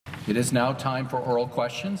It is now time for oral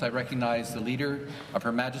questions. I recognize the Leader of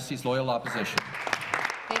Her Majesty's Loyal Opposition.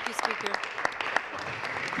 Thank you, Speaker.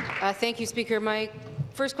 Thank you, Speaker. My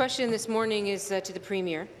first question this morning is to the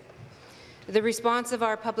Premier. The response of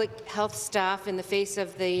our public health staff in the face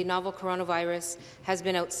of the novel coronavirus has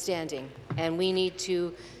been outstanding, and we need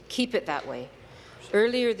to keep it that way.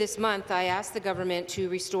 Earlier this month, I asked the government to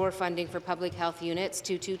restore funding for public health units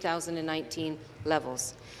to 2019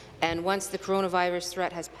 levels, and once the coronavirus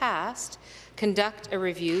threat has passed, conduct a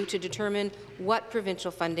review to determine what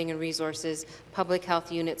provincial funding and resources public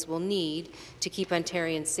health units will need to keep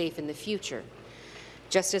Ontarians safe in the future,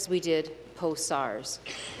 just as we did post-SARS.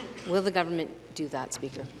 Will the government do that,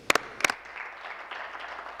 Speaker?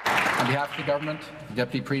 On behalf of the government,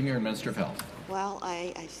 Deputy Premier and Minister of Health. Well,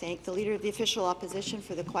 I thank the Leader of the Official Opposition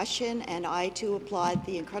for the question, and I too applaud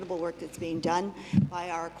the incredible work that's being done by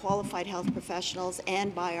our qualified health professionals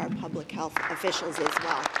and by our public health officials as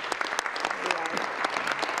well.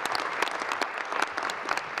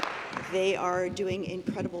 They are doing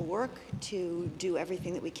incredible work to do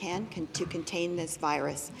everything that we can to contain this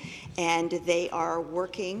virus, and they are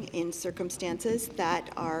working in circumstances that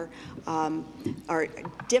are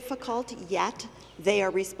difficult, yet they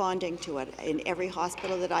are responding to it. In every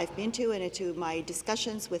hospital that I've been to and into my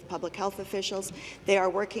discussions with public health officials, they are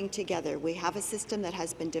working together. We have a system that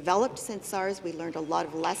has been developed since SARS. We learned a lot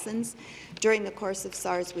of lessons during the course of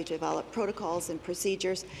SARS. We developed protocols and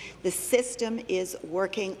procedures. The system is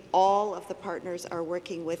working. All of the partners are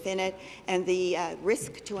working within it, and the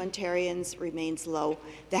risk to Ontarians remains low.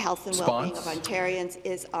 The health and well-being of Ontarians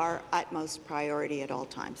is our utmost priority at all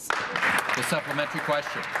times. The supplementary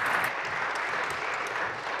question.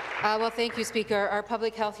 Well, thank you, Speaker. Our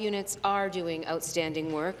public health units are doing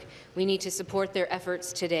outstanding work. We need to support their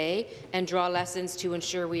efforts today and draw lessons to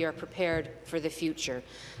ensure we are prepared for the future.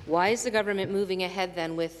 Why is the government moving ahead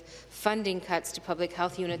then with funding cuts to public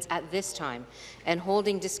health units at this time and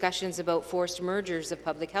holding discussions about forced mergers of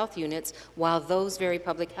public health units while those very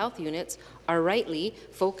public health units are rightly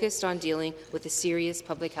focused on dealing with a serious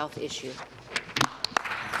public health issue?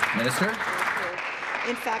 Minister.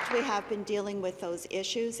 In fact, we have been dealing with those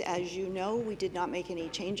issues. As you know, we did not make any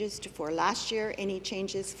changes for last year. Any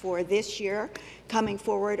changes for this year coming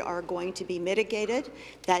forward are going to be mitigated,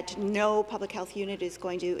 that no public health unit is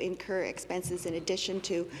going to incur expenses in addition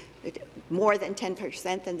to more than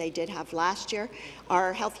 10% than they did have last year.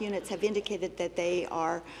 Our health units have indicated that they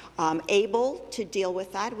are able to deal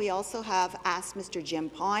with that. We also have asked Mr. Jim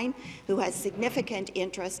Pine, who has significant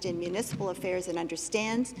interest in municipal affairs and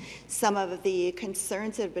understands some of the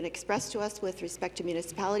concerns that have been expressed to us with respect to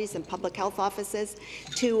municipalities and public health offices,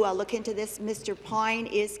 to look into this. Mr. Pine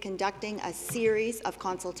is conducting a series of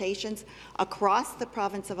consultations across the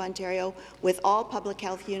province of Ontario with all public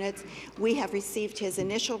health units. We have received his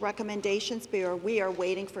initial recommendations, but we are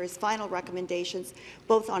waiting for his final recommendations,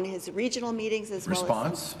 both on his regional meetings as well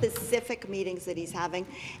as specific meetings that he's having.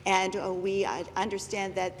 And we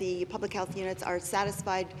understand that the public health units are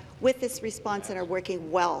satisfied with this response and are working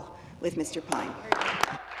well with Mr. Pine.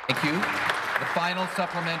 Thank you. The final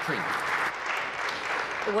supplementary.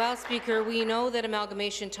 Well, Speaker, we know that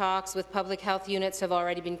amalgamation talks with public health units have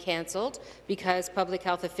already been cancelled because public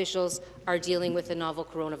health officials are dealing with the novel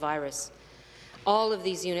coronavirus. All of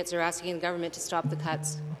these units are asking the government to stop the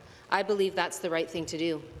cuts. I believe that's the right thing to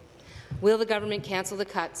do. Will the government cancel the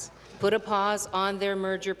cuts, put a pause on their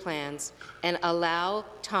merger plans, and allow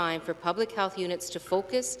time for public health units to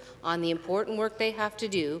focus on the important work they have to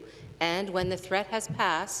do, and when the threat has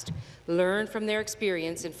passed, learn from their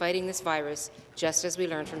experience in fighting this virus, just as we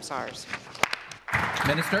learned from SARS?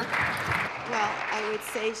 Minister. Well, I would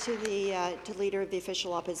say to the Leader of the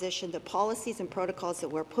Official Opposition, the policies and protocols that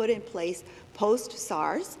were put in place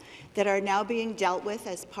post-SARS that are now being dealt with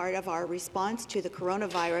as part of our response to the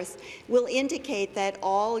coronavirus will indicate that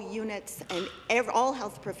all units and all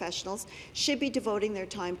health professionals should be devoting their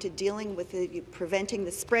time to dealing with preventing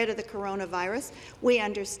the spread of the coronavirus. We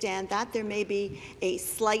understand that there may be a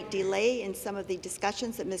slight delay in some of the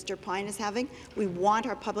discussions that Mr. Pine is having. We want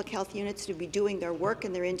our public health units to be doing their work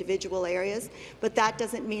in their individual areas, but that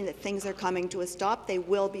doesn't mean that things are coming to a stop. They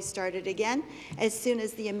will be started again as soon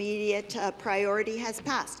as the immediate priority has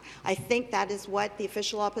passed. I think that is what the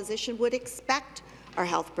official opposition would expect our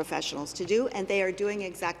health professionals to do, and they are doing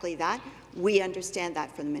exactly that. We understand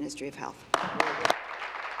that from the Ministry of Health.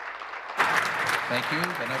 Thank you.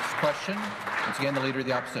 The next question, once again, the Leader of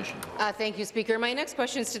the Opposition. Thank you, Speaker. My next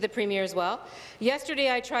question is to the Premier as well.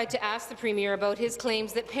 Yesterday, I tried to ask the Premier about his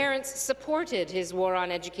claims that parents supported his war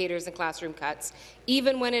on educators and classroom cuts,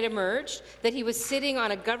 even when it emerged that he was sitting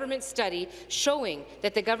on a government study showing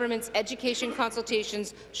that the government's education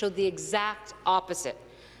consultations showed the exact opposite.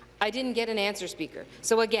 I didn't get an answer, Speaker.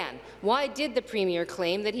 So again, why did the Premier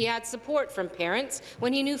claim that he had support from parents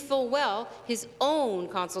when he knew full well his own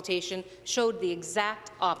consultation showed the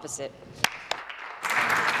exact opposite?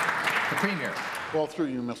 The Premier. Well, through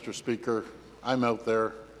you, Mr. Speaker, I'm out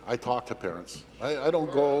there. I talk to parents. I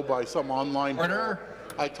don't go by some online. Order.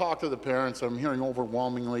 I talk to the parents. I'm hearing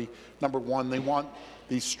overwhelmingly, number one, they want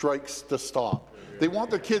these strikes to stop. They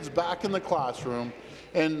want their kids back in the classroom,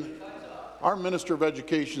 and our Minister of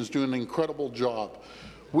Education is doing an incredible job.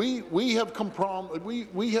 We have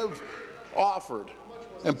offered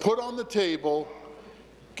and put on the table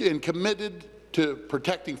and committed to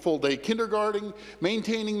protecting full-day kindergarten,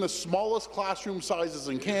 maintaining the smallest classroom sizes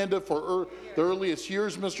in Canada for the earliest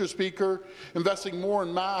years, Mr. Speaker, investing more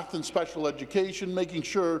in math and special education, making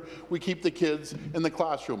sure we keep the kids in the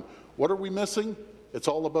classroom. What are we missing? It's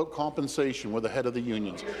all about compensation. We're the head of the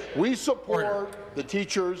unions. We support the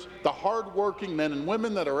teachers, the hard-working men and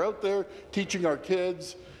women that are out there teaching our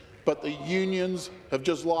kids, but the unions have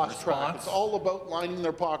just lost track. It's all about lining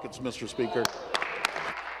their pockets, Mr. Speaker.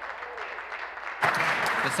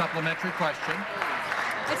 The supplementary question.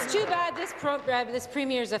 It's too bad this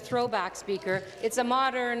Premier is a throwback, Speaker. It's a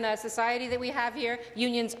modern society that we have here.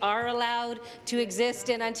 Unions are allowed to exist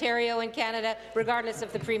in Ontario and Canada, regardless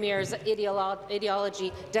if the Premier's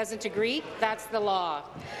ideology doesn't agree. That's the law.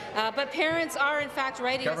 But parents are, in fact,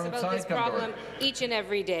 writing us about this problem each and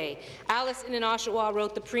every day. Alison in Oshawa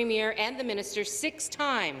wrote the Premier and the Minister 6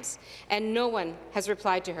 times, and no one has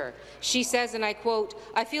replied to her. She says, and I quote,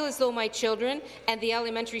 "I feel as though my children and the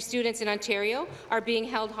elementary students in Ontario are being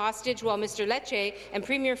held hostage while Mr. Lecce and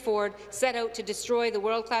Premier Ford set out to destroy the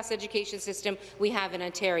world-class education system we have in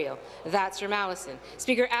Ontario." That's from Alison.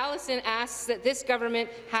 Speaker, Alison asks that this government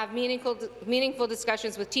have meaningful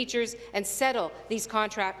discussions with teachers and settle these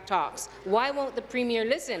contract talks. Why won't the Premier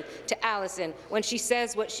listen to Alison when she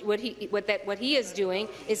says what he is doing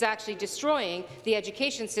is actually destroying the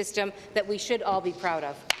education system that we should all be proud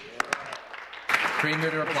of?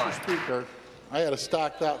 Premier to reply. Mr. Speaker, I had a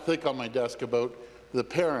stack that thick on my desk about the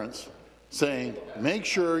parents saying, make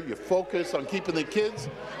sure you focus on keeping the kids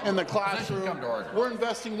in the classroom. We're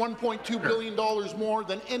investing $1.2 billion more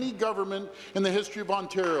than any government in the history of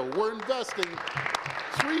Ontario. We're investing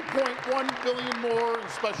 $3.1 billion more in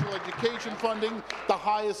special education funding, the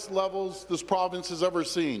highest levels this province has ever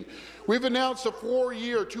seen. We've announced a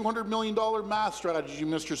 4-year, $200 million math strategy,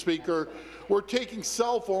 Mr. Speaker. We're taking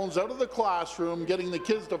cell phones out of the classroom, getting the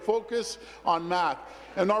kids to focus on math.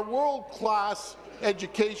 And our world-class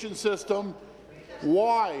education system,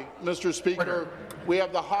 why, Mr. Speaker, we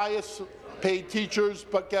have the highest paid teachers,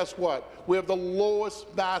 but guess what? We have the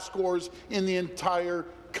lowest math scores in the entire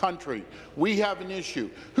country. We have an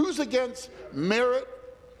issue. Who's against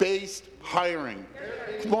merit-based hiring?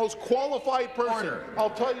 The most qualified person.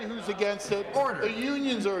 I'll tell you who's against it. The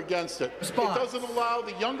unions are against it. It doesn't allow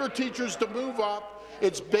the younger teachers to move up.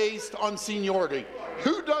 It's based on seniority.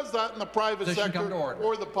 Who does that in the private sector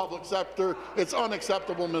or the public sector? It's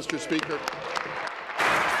unacceptable, Mr. Speaker.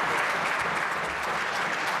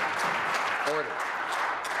 Order.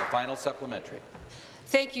 The final supplementary.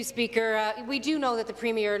 Thank you, Speaker. We do know that the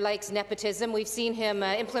Premier likes nepotism. We've seen him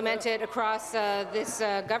implement it across this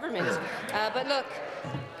government. But look,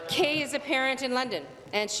 Kay is a parent in London,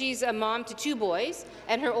 and she's a mom to 2 boys,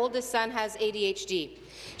 and her oldest son has ADHD.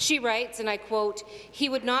 She writes, and I quote, "He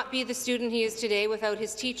would not be the student he is today without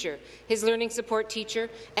his teacher, his learning support teacher,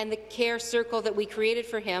 and the care circle that we created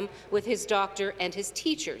for him with his doctor and his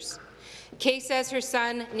teachers." Kay says her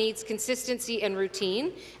son needs consistency and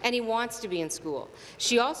routine, and he wants to be in school.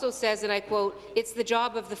 She also says, and I quote, "It's the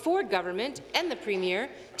job of the Ford government and the Premier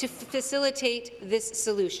to facilitate this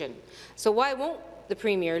solution." So why won't the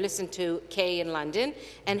Premier listen to Kay in London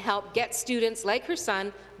and help get students like her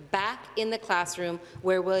son back in the classroom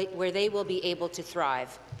where they will be able to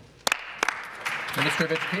thrive? Minister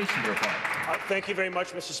of Education to reply. Thank you very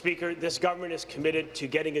much, Mr. Speaker. This government is committed to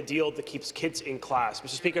getting a deal that keeps kids in class. Mr.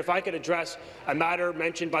 Speaker, if I could address a matter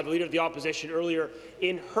mentioned by the Leader of the Opposition earlier,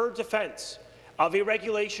 in her defence of a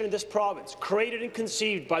regulation in this province, created and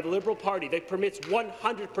conceived by the Liberal Party that permits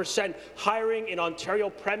 100% hiring in Ontario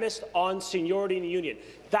premised on seniority in the union.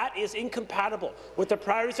 That is incompatible with the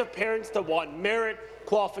priorities of parents that want merit,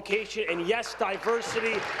 qualification, and yes,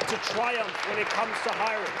 diversity to triumph when it comes to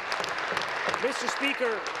hiring. Mr.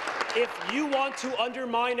 Speaker, If you want to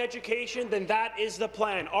undermine education, then that is the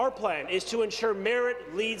plan. Our plan is to ensure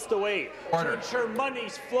merit leads the way, to ensure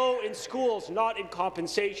monies flow in schools, not in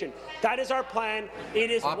compensation. That is our plan. It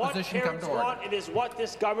is what parents want. It is what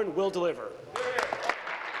this government will deliver.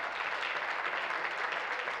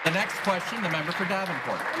 The next question, the member for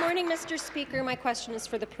Davenport. Good morning, Mr. Speaker. My question is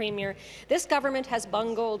for the Premier. This government has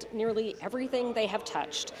bungled nearly everything they have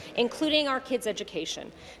touched, including our kids'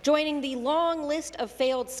 education. Joining the long list of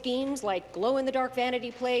failed schemes like glow-in-the-dark vanity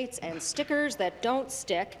plates and stickers that don't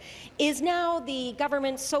stick is now the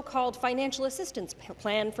government's so-called financial assistance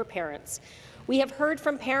plan for parents. We have heard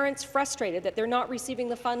from parents frustrated that they're not receiving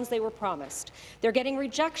the funds they were promised. They're getting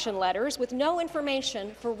rejection letters with no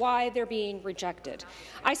information for why they're being rejected.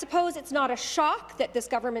 I suppose it's not a shock that this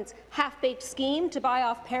government's half-baked scheme to buy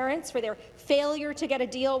off parents for their failure to get a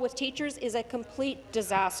deal with teachers is a complete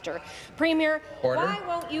disaster. Premier, why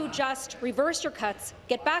won't you just reverse your cuts,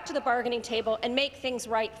 get back to the bargaining table, and make things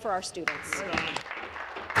right for our students?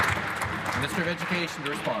 Minister of Education to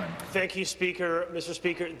respond. Thank you, Speaker. Mr.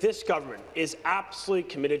 Speaker, this government is absolutely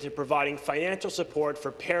committed to providing financial support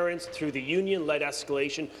for parents through the union-led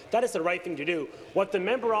escalation. That is the right thing to do. What the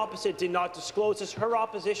member opposite did not disclose is her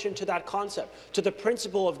opposition to that concept, to the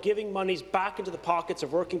principle of giving monies back into the pockets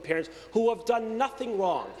of working parents who have done nothing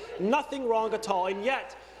wrong at all,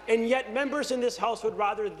 and yet members in this House would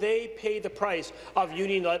rather they pay the price of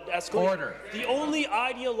union-led escalation. The only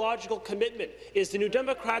ideological commitment is the New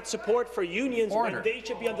Democrat support for unions when they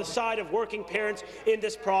should be on the side of working parents in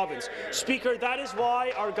this province. Speaker, that is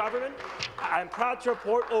why our government, I'm proud to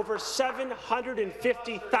report, over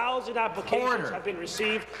 750,000 applications have been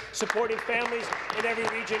received supporting families in every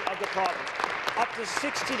region of the province. Up to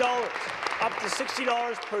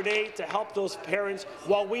 $60 per day to help those parents,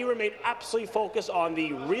 while we remain absolutely focused on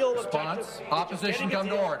the real objective, Opposition come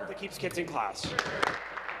to order. That keeps kids in class.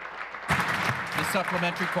 The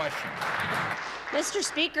supplementary question. Mr.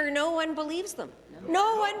 Speaker, no one believes them.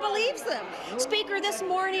 No one believes them. Speaker, this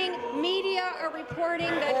morning, media are reporting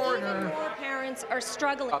that even more parents are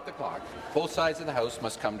struggling. Stop the clock. Both sides of the House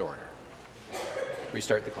must come to order.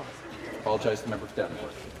 Restart the clock. Apologize to the member for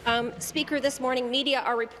Davenport. Speaker, this morning, media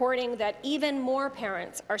are reporting that even more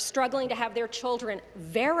parents are struggling to have their children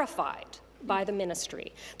verified by the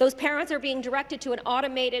ministry. Those parents are being directed to an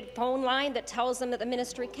automated phone line that tells them that the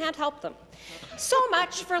ministry can't help them. So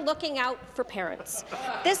much for looking out for parents.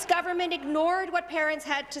 This government ignored what parents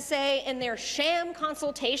had to say in their sham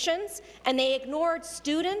consultations, and they ignored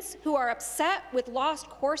students who are upset with lost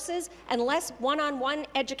courses and less one-on-one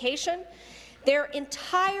education. Their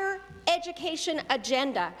entire education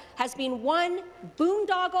agenda has been one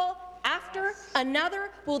boondoggle after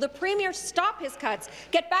another. Will the Premier stop his cuts,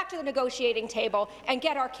 get back to the negotiating table, and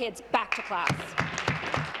get our kids back to class?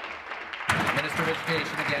 Minister of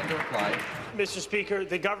Education again to reply. Mr. Speaker,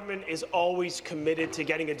 the government is always committed to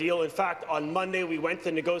getting a deal. In fact, on Monday we went to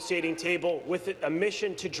the negotiating table with a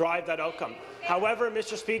mission to drive that outcome. However,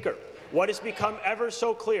 Mr. Speaker, what has become ever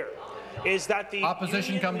so clear is that the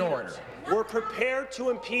opposition come to order. We're prepared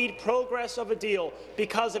to impede progress of a deal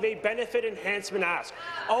because of a benefit enhancement ask.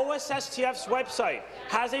 OSSTF's website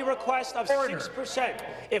has a request of 6%.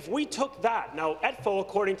 If we took that, now ETFO,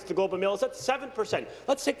 according to the Globe and Mail, is at 7%.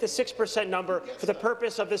 Let's take the 6% number for the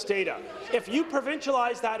purpose of this data. If you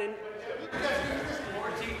provincialize that in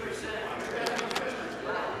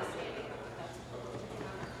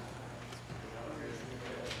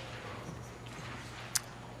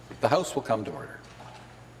the House will come to order.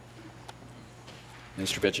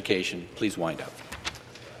 Minister of Education, please wind up.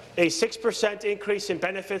 A 6% increase in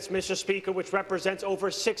benefits, Mr. Speaker, which represents over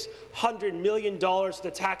 $600 million to the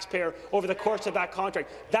taxpayer over the course of that contract.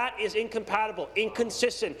 That is incompatible,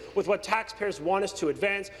 inconsistent with what taxpayers want us to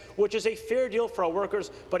advance, which is a fair deal for our workers,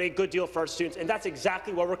 but a good deal for our students. And that's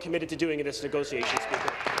exactly what we're committed to doing in this negotiation,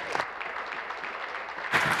 Speaker.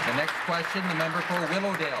 The next question, the member for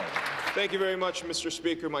Willowdale. Thank you very much, Mr.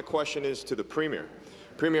 Speaker. My question is to the Premier.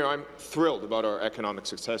 Premier, I'm thrilled about our economic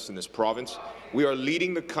success in this province. We are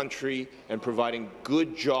leading the country and providing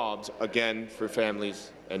good jobs again for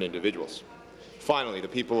families and individuals. Finally, the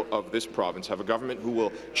people of this province have a government who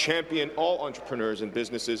will champion all entrepreneurs and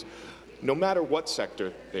businesses, no matter what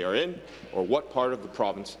sector they are in or what part of the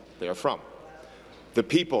province they are from. The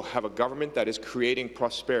people have a government that is creating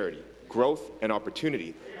prosperity, growth and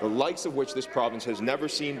opportunity, the likes of which this province has never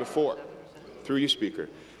seen before. Through you, Speaker,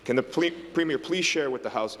 can the Premier please share with the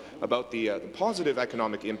House about the positive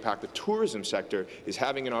economic impact the tourism sector is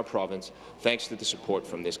having in our province, thanks to the support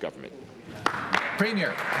from this government?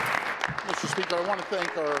 Premier. Mr. Speaker, I want to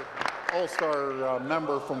thank our all-star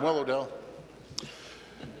member from Willowdale.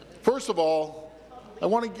 First of all, I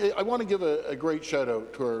want to give a great shout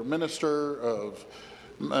out to our Minister of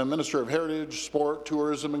Heritage, Sport,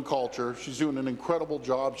 Tourism and Culture. She's doing an incredible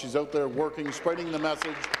job. She's out there working, spreading the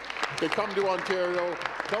message. They come to Ontario,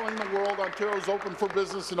 telling the world Ontario's open for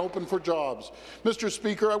business and open for jobs. Mr.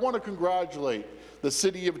 Speaker, I want to congratulate the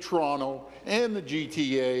City of Toronto and the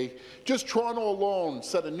GTA. Just Toronto alone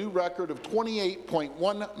set a new record of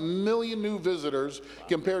 28.1 million new visitors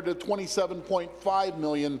compared to 27.5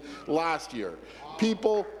 million last year.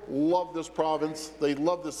 People love this province. They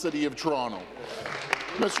love the City of Toronto.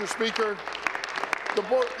 Mr. Speaker, the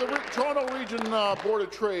Toronto Region Board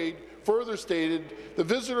of Trade further stated the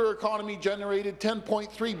visitor economy generated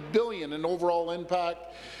 $10.3 billion in overall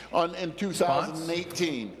impact in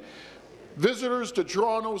 2018. Visitors to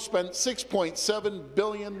Toronto spent $6.7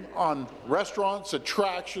 billion on restaurants,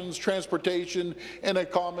 attractions, transportation, and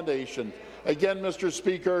accommodation. Again, Mr.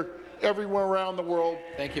 Speaker, everywhere around the world.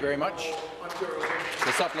 Thank you very much.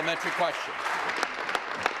 The supplementary question.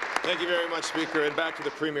 Thank you very much, Speaker. And back to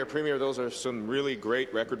the Premier. Premier, those are some really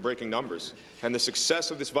great record-breaking numbers. And the success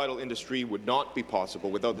of this vital industry would not be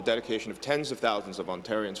possible without the dedication of tens of thousands of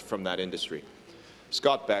Ontarians from that industry.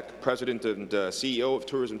 Scott Beck, President and CEO of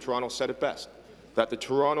Tourism Toronto, said it best, that the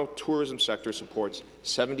Toronto tourism sector supports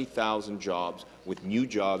 70,000 jobs, with new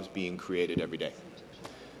jobs being created every day.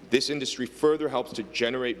 This industry further helps to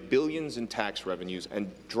generate billions in tax revenues and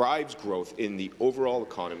drives growth in the overall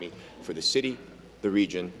economy for the city, the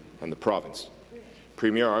region, and the province.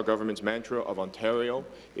 Premier, our government's mantra of Ontario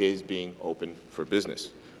is being open for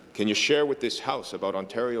business. Can you share with this House about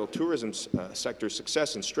Ontario tourism sector's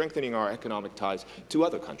success in strengthening our economic ties to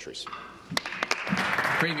other countries?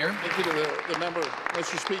 Premier. Thank you to the member.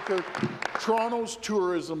 Mr. Speaker, Toronto's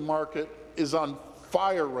tourism market is on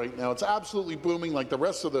fire right now. It's absolutely booming like the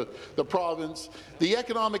rest of the province. The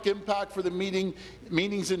economic impact for the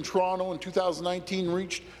meetings in Toronto in 2019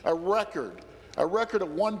 reached a record of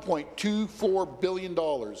 $1.24 billion.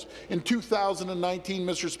 In 2019,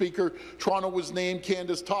 Mr. Speaker, Toronto was named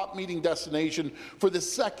Canada's top meeting destination for the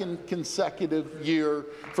second consecutive year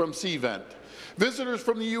from CVent. Visitors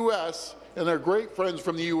from the U.S. and their great friends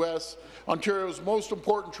from the U.S., Ontario's most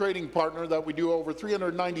important trading partner that we do over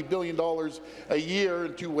 $390 billion a year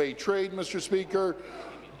in two-way trade, Mr. Speaker.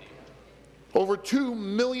 Over 2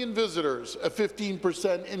 million visitors, a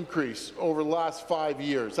 15% increase over the last 5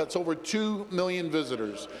 years. That's over 2 million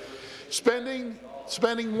visitors. Spending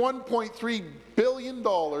 $1.3 billion,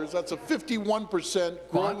 that's a 51%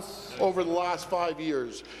 growth over the last 5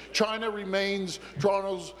 years. China remains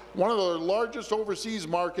Toronto's one of the largest overseas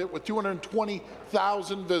market with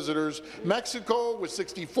 220,000 visitors. Mexico with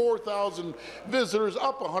 64,000 visitors,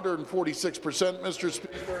 up 146%, Mr.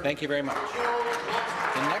 Speaker. Thank you very much.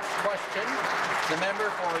 The next question, the member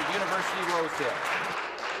for University Rosedale.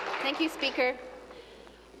 Thank you, Speaker.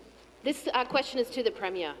 This question is to the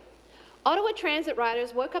Premier. Ottawa Transit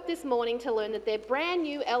riders woke up this morning to learn that their brand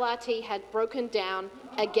new LRT had broken down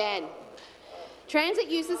again. Transit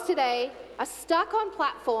users today are stuck on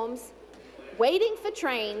platforms, waiting for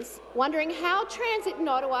trains, wondering how transit in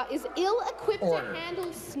Ottawa is ill-equipped to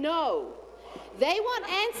handle snow. They want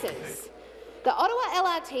answers. The Ottawa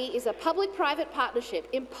LRT is a public-private partnership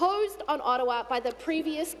imposed on Ottawa by the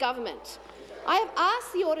previous government. I have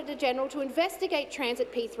asked the Auditor-General to investigate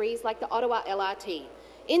transit P3s like the Ottawa LRT.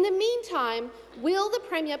 In the meantime, will the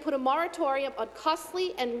Premier put a moratorium on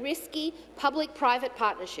costly and risky public-private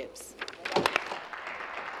partnerships?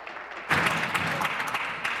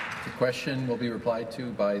 The question will be replied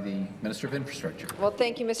to by the Minister of Infrastructure. Well,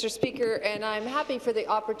 thank you, Mr. Speaker, and I'm happy for the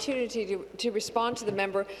opportunity to respond to the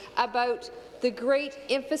member about the great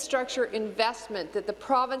infrastructure investment that the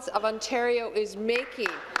province of Ontario is making.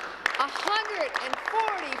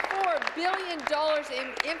 $144 billion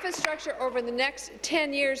in infrastructure over the next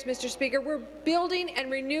 10 years, Mr. Speaker. We're building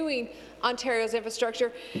and renewing Ontario's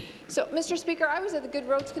infrastructure. So, Mr. Speaker, I was at the Good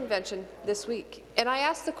Roads Convention this week, and I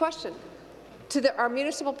asked the question to our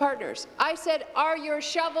municipal partners. I said, are your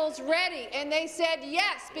shovels ready? And they said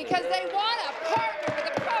yes, because they want to partner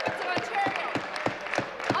with the province of Ontario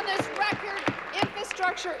on this record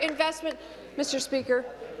infrastructure investment. Mr. Speaker,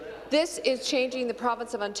 this is changing the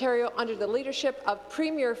province of Ontario under the leadership of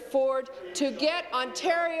Premier Ford to get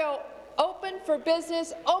Ontario open for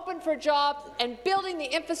business, open for jobs, and building the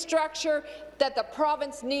infrastructure that the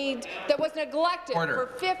province needs that was neglected for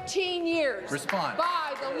 15 years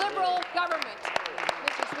by the Liberal government.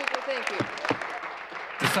 Mr. Speaker, thank you.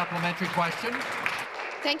 The supplementary question.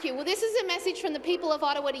 Thank you. Well, this is a message from the people of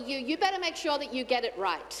Ottawa to you. You better make sure that you get it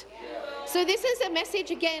right. So this is a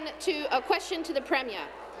message, again, to a question to the Premier.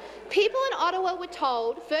 People in Ottawa were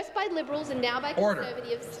told, first by Liberals and now by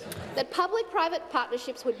Conservatives, that public-private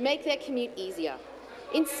partnerships would make their commute easier.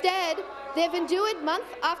 Instead, they've endured month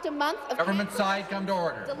after month of government side, come to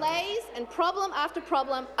order. Delays and problem after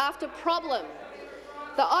problem after problem.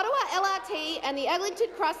 The Ottawa LRT and the Eglinton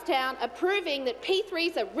Crosstown are proving that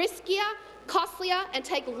P3s are riskier, costlier and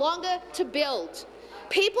take longer to build.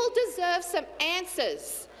 People deserve some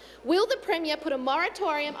answers. Will the Premier put a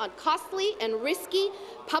moratorium on costly and risky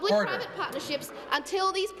public-private partnerships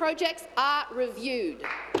until these projects are reviewed?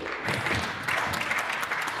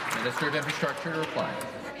 Minister of Infrastructure to reply.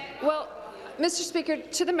 Well, Mr. Speaker,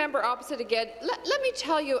 to the member opposite again, let me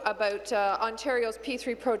tell you about Ontario's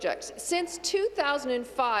P3 projects. Since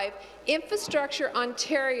 2005, Infrastructure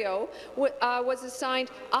Ontario was assigned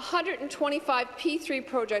 125 P3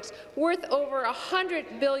 projects worth over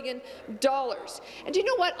 $100 billion. And do you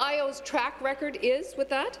know what IO's track record is with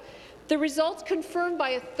that? The results confirmed by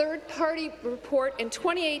a third-party report in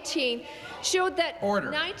 2018 showed that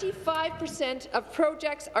 95% of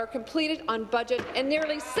projects are completed on budget and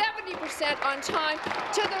nearly 70% on time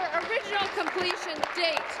to their original completion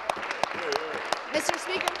date. Mr.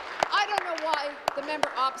 Speaker, I don't know why the member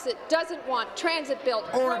opposite doesn't want transit built,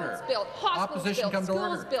 roads built, hospitals built,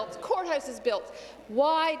 schools built, courthouses built.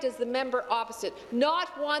 Why does the member opposite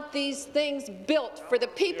not want these things built for the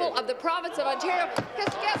people of the province of Ontario?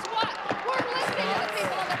 Because guess what? We're listening to the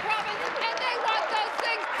people of the province, and they want those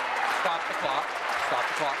things. Stop the clock. Stop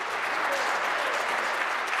the clock.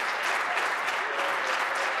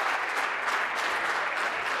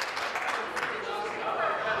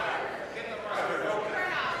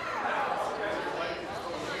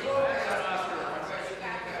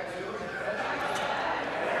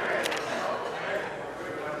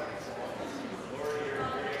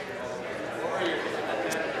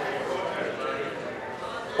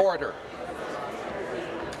 Order.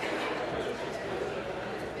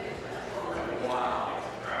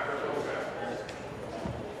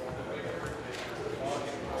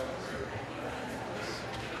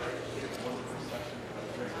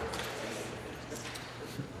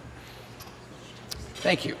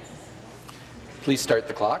 Thank you. Please start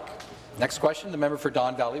the clock. Next question, the member for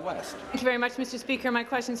Don Valley West. Thank you very much, Mr. Speaker. My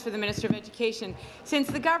question is for the Minister of Education. Since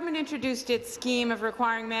the government introduced its scheme of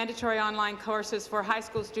requiring mandatory online courses for high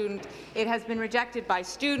school students, it has been rejected by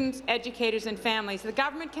students, educators and families. The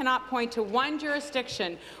government cannot point to one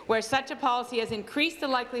jurisdiction where such a policy has increased the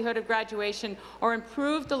likelihood of graduation or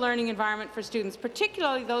improved the learning environment for students,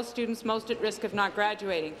 particularly those students most at risk of not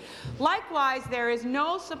graduating. Likewise, there is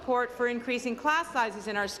no support for increasing class sizes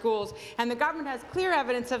in our schools, and the government has clear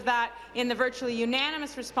evidence of that in the virtually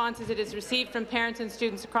unanimous responses it has received from parents and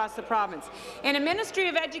students across the province. In a Ministry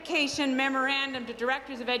of Education memorandum to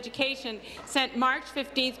Directors of Education sent March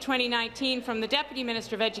 15, 2019 from the Deputy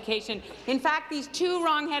Minister of Education, in fact, these two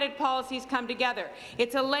wrong-headed policies come together.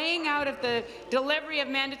 It's a laying out of the delivery of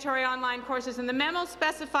mandatory online courses, and the memo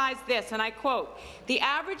specifies this, and I quote, "The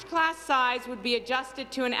average class size would be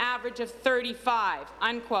adjusted to an average of 35,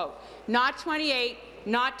 unquote, not 28,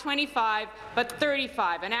 not 25, but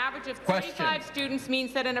 35. An average of 35 students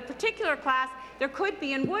means that in a particular class there could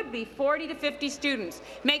be and would be 40 to 50 students,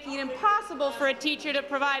 making it impossible for a teacher to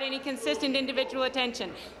provide any consistent individual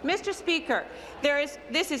attention." Mr. Speaker,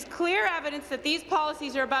 this is clear evidence that these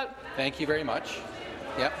policies are about— Thank you very much.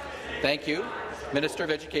 Yep. Thank you. Minister of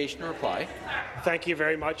Education to reply. Thank you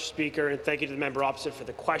very much, Speaker, and thank you to the member opposite for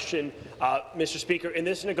the question. Mr. Speaker, in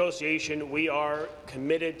this negotiation, we are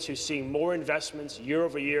committed to seeing more investments year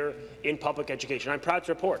over year in public education. I'm proud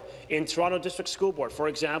to report in Toronto District School Board, for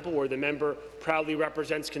example, where the member proudly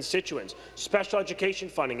represents constituents, special education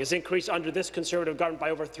funding is increased under this Conservative government by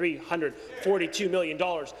over $342 million.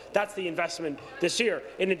 That's the investment this year.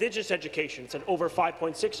 In Indigenous education, it's at over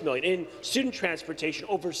 $5.6 million. In student transportation,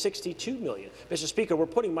 over $62 million. Mr. Speaker, we're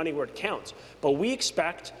putting money where it counts, but we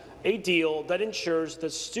expect a deal that ensures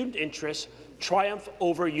that student interests triumph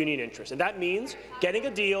over union interests, and that means getting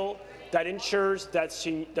a deal that ensures that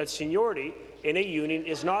seniority in a union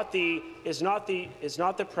is not the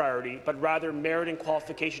priority, but rather merit and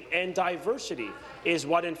qualification, and diversity is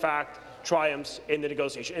what, in fact, triumphs in the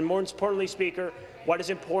negotiation. And more importantly, Speaker, what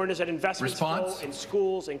is important is that investments flow in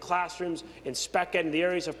schools, in classrooms, in spec ed, in the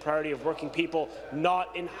areas of priority of working people,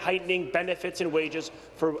 not in heightening benefits and wages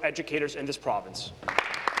for educators in this province.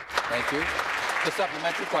 Thank you. The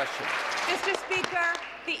supplementary question. Mr. Speaker,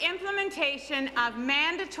 the implementation of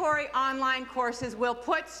mandatory online courses will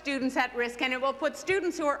put students at risk, and it will put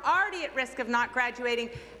students who are already at risk of not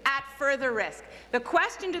graduating at at further risk. The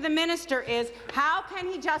question to the minister is, how can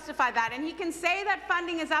he justify that? And he can say that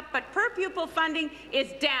funding is up, but per pupil funding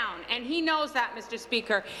is down, and he knows that, Mr.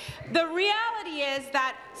 Speaker. The reality is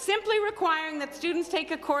that simply requiring that students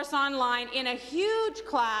take a course online in a huge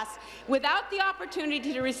class without the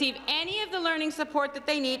opportunity to receive any of the learning support that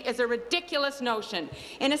they need is a ridiculous notion.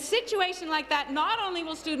 In a situation like that, not only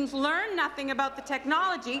will students learn nothing about the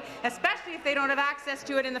technology, especially if they don't have access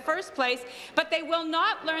to it in the first place, but they will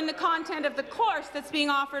not learn the content of the course that's being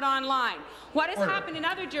offered online. What has happened in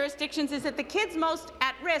other jurisdictions is that the kids most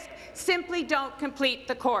at risk simply don't complete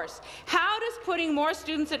the course. How does putting more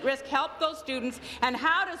students at risk help those students, and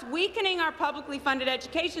how does weakening our publicly funded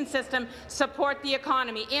education system support the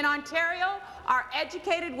economy? In Ontario, our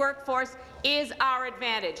educated workforce is our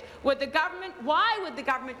advantage. Why would the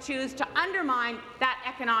government choose to undermine that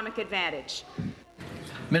economic advantage?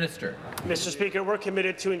 Minister. Mr. Speaker, we're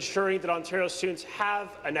committed to ensuring that Ontario students have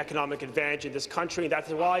an economic advantage in this country, and that's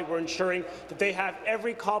why we're ensuring that they have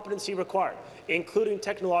every competency required, including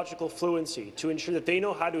technological fluency, to ensure that they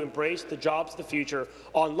know how to embrace the jobs of the future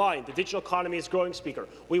online. The digital economy is growing, Speaker.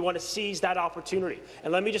 We want to seize that opportunity.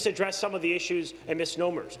 And let me just address some of the issues and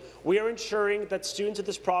misnomers. We are ensuring that students in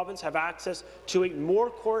this province have access to more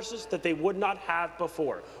courses that they would not have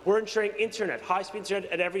before. We're ensuring internet, high-speed internet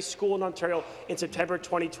at every school in Ontario in September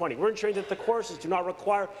 2020. We're ensuring that the courses do not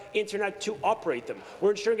require internet to operate them.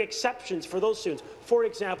 We're ensuring exceptions for those students, for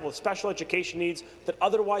example, with special education needs that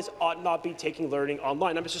otherwise ought not be taking learning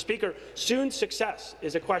online. Now, Mr. Speaker, student success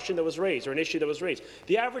is a question that was raised, or an issue that was raised.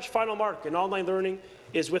 The average final mark in online learning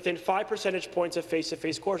is within 5 percentage points of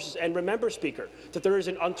face-to-face courses. And remember, Speaker, that there is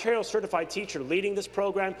an Ontario-certified teacher leading this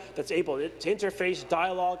program that's able to interface,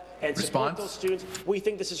 dialogue, and support those students. We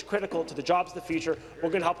think this is critical to the jobs of the future. We're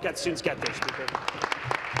going to help students get there, Speaker.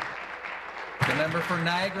 The member for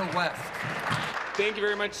Niagara West. Thank you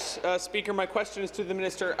very much, Speaker. My question is to the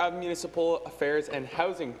Minister of Municipal Affairs and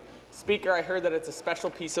Housing. Speaker, I heard that it's a special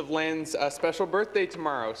piece of land's special birthday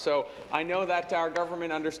tomorrow, so I know that our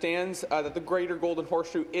government understands that the Greater Golden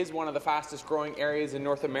Horseshoe is one of the fastest growing areas in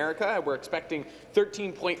North America. We're expecting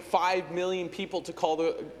 13.5 million people to call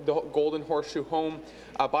the Golden Horseshoe home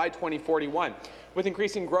by 2041. With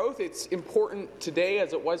increasing growth, it's important today,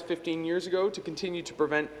 as it was 15 years ago, to continue to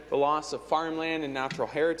prevent the loss of farmland and natural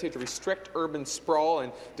heritage, restrict urban sprawl,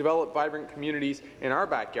 and develop vibrant communities in our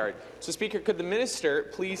backyard. So, Speaker, could the minister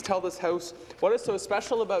please tell this House what is so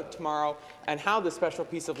special about tomorrow and how this special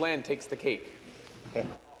piece of land takes the cake?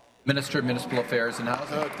 Minister of Municipal Affairs and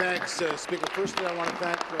Housing. Thanks, Speaker. Firstly, I want to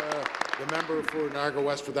thank the member for Niagara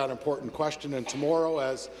West for that important question. And tomorrow,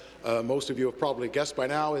 as most of you have probably guessed by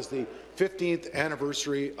now, is the 15th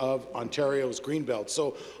anniversary of Ontario's Greenbelt.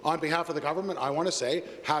 So, on behalf of the government, I want to say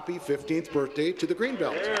happy 15th birthday to the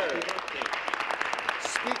Greenbelt.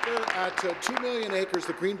 Speaker, at 2 million acres,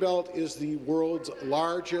 the Greenbelt is the world's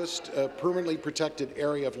largest permanently protected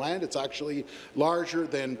area of land. It's actually larger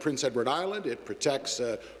than Prince Edward Island. It protects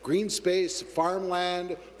green space,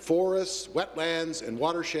 farmland, forests, wetlands, and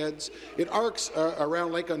watersheds. It arcs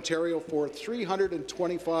around Lake Ontario for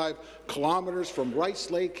 325 kilometres from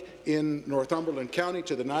Rice Lake in Northumberland County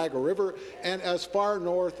to the Niagara River, and as far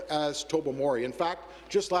north as Tobermory. In fact,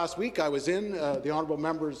 just last week I was in the honourable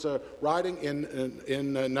member's riding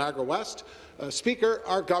in Niagara West. Speaker,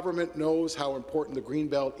 our government knows how important the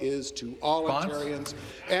Greenbelt is to all Ontarians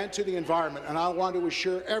and to the environment, and I want to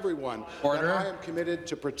assure everyone that I am committed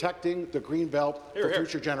to protecting the Greenbelt for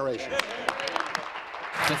future generations.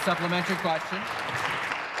 The supplementary question.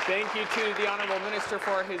 Thank you to the Honourable Minister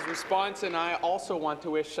for his response, and I also want to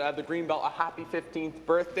wish the Greenbelt a happy 15th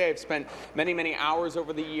birthday. I've spent many, many hours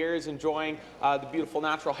over the years enjoying the beautiful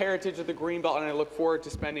natural heritage of the Greenbelt, and I look forward to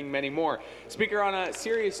spending many more. Speaker, on a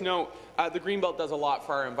serious note, the Greenbelt does a lot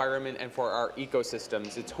for our environment and for our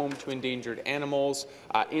ecosystems. It's home to endangered animals,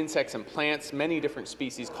 insects and plants. Many different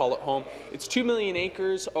species call it home. It's 2 million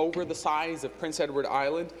acres, over the size of Prince Edward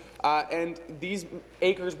Island. And these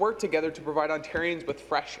acres work together to provide Ontarians with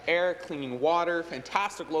fresh air, clean water,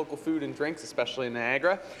 fantastic local food and drinks, especially in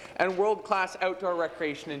Niagara, and world-class outdoor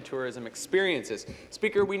recreation and tourism experiences.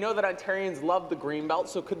 Speaker, we know that Ontarians love the Greenbelt,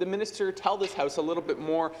 so could the minister tell this House a little bit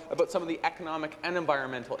more about some of the economic and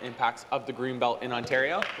environmental impacts of the Greenbelt in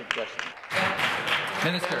Ontario? Good question.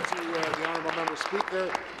 Minister. Thank you, the honourable member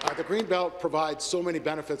speaker. The Greenbelt provides so many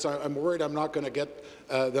benefits. I'm worried I'm not going to get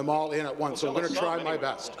them all in at once, so I'm going to try my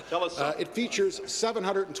best. It features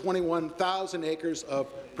 721,000 acres of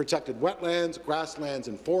protected wetlands, grasslands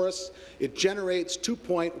and forests. It generates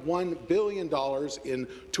 $2.1 billion in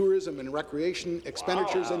tourism and recreation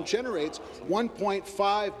expenditures and generates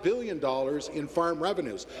 $1.5 billion in farm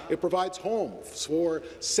revenues. It provides homes for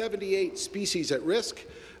 78 species at risk.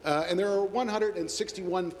 And there are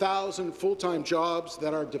 161,000 full-time jobs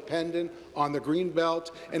that are dependent on the Greenbelt,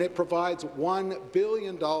 and it provides $1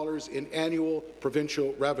 billion in annual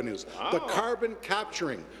provincial revenues. Wow. The carbon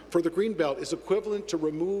capturing for the Greenbelt is equivalent to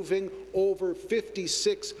removing over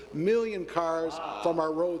 56 million cars from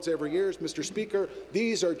our roads every year. Mr. Speaker,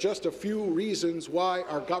 these are just a few reasons why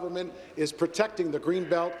our government is protecting the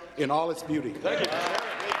Greenbelt in all its beauty. Thank you.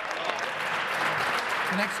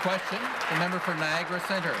 The next question, the member for Niagara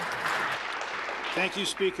Centre. Thank you,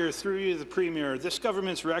 Speaker. Through you to the Premier, this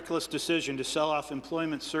government's reckless decision to sell off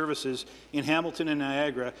employment services in Hamilton and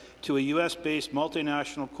Niagara to a U.S.-based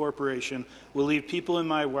multinational corporation will leave people in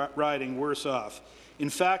my riding worse off. In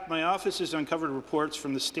fact, my office has uncovered reports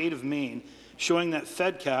from the state of Maine showing that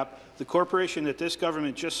FedCap, the corporation that this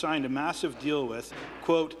government just signed a massive deal with,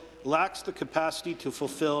 quote, lacks the capacity to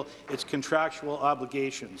fulfill its contractual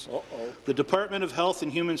obligations. The Department of Health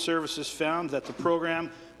and Human Services found that the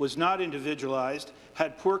program was not individualized,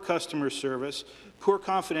 had poor customer service, poor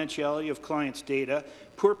confidentiality of clients' data,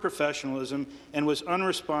 poor professionalism, and was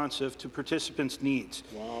unresponsive to participants' needs.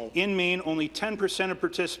 Wow. In Maine, only 10% of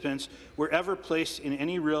participants were ever placed in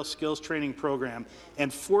any real skills training program,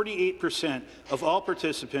 and 48% of all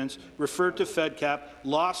participants referred to FedCap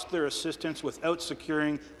lost their assistance without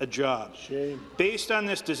securing a job. Shame. Based on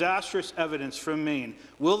this disastrous evidence from Maine,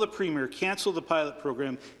 will the Premier cancel the pilot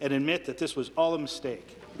program and admit that this was all a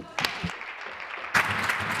mistake?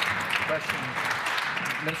 Question.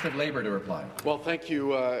 Minister of Labour to reply. Well, thank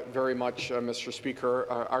you very much, Mr. Speaker.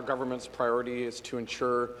 Our government's priority is to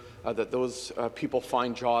ensure that those people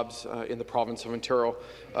find jobs in the province of Ontario.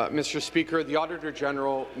 Mr. Speaker, the Auditor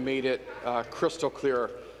General made it crystal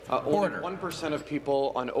clear. Only 1% of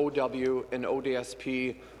people on OW and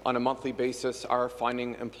ODSP on a monthly basis are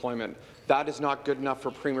finding employment. That is not good enough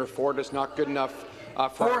for Premier Ford. It's not good enough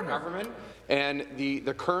for our government. And the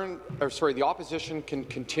opposition can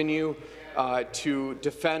continue to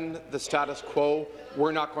defend the status quo.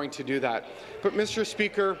 We're not going to do that. But, Mr.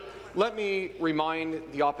 Speaker, let me remind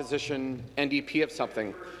the opposition NDP of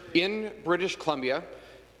something. In British Columbia,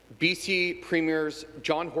 BC Premier's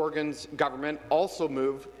John Horgan's government also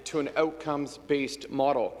moved to an outcomes-based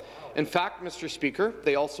model. In fact, Mr. Speaker,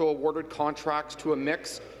 they also awarded contracts to a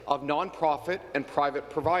mix of nonprofit and private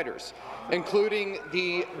providers, including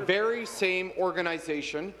the very same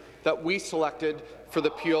organization that we selected for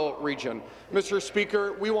the Peel region. Mr.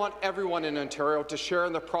 Speaker, we want everyone in Ontario to share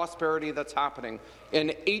in the prosperity that's happening.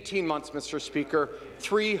 In 18 months, Mr. Speaker,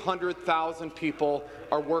 300,000 people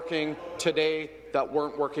are working today that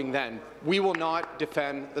weren't working then. We will not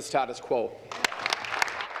defend the status quo.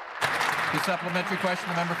 The supplementary question,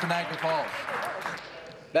 the member for Niagara Falls.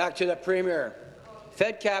 Back to the Premier.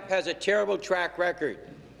 FedCap has a terrible track record.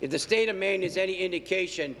 If the state of Maine is any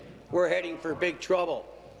indication, we're heading for big trouble.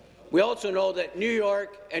 We also know that New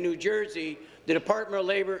York and New Jersey, the Department of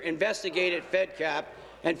Labour investigated FedCap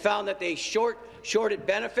and found that they shorted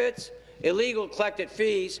benefits, illegal collected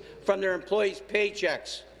fees from their employees'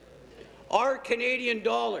 paychecks. Our Canadian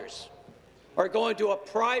dollars are going to a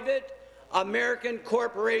private American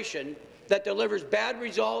corporation that delivers bad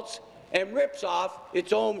results and rips off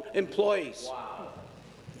its own employees. Wow.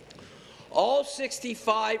 All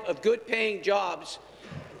 65 of good-paying jobs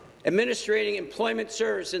administrating employment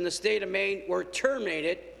service in the state of Maine were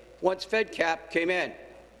terminated once FedCap came in.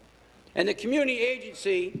 And the community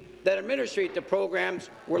agency that administrates the programs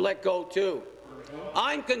were let go too.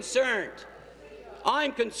 I'm concerned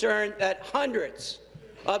that hundreds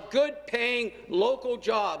of good-paying local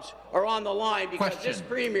jobs are on the line because this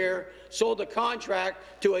Premier sold a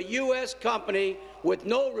contract to a U.S. company with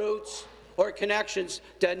no roots or connections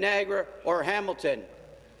to Niagara or Hamilton.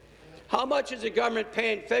 How much is the government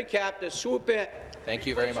paying FedCap to swoop in? Thank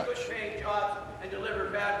you very much. And deliver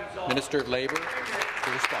bad results? Minister of Labour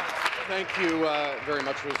to respond. Thank you very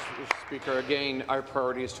much, Mr. Speaker. Again, our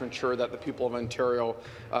priority is to ensure that the people of Ontario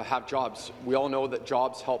have jobs. We all know that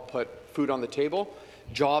jobs help put food on the table.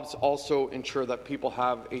 Jobs also ensure that people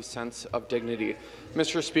have a sense of dignity.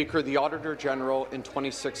 Mr. Speaker, the Auditor General in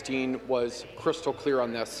 2016 was crystal clear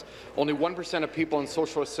on this. Only 1% of people in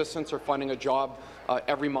social assistance are finding a job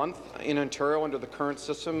every month in Ontario under the current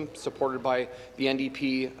system, supported by the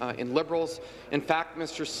NDP and Liberals. In fact,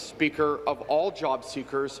 Mr. Speaker, of all job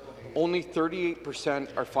seekers, only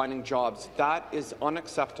 38% are finding jobs. That is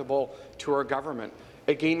unacceptable to our government.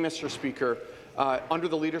 Again, Mr. Speaker, under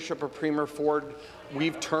the leadership of Premier Ford,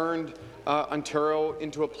 we've turned Ontario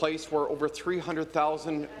into a place where over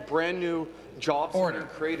 300,000 brand new jobs have been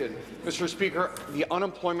created. Mr. Speaker, the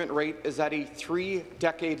unemployment rate is at a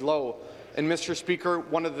 3-decade low. And Mr. Speaker,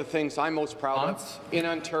 one of the things I'm most proud of in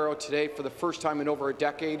Ontario today, for the first time in over a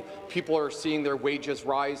decade, people are seeing their wages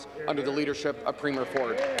rise under the leadership of Premier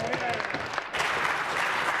Ford.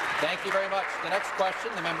 Thank you very much. The next question,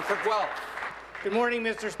 the member for Guelph. Good morning,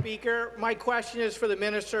 Mr. Speaker. My question is for the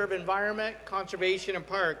Minister of Environment, Conservation and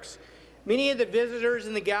Parks. Many of the visitors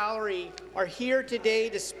in the gallery are here today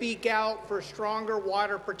to speak out for stronger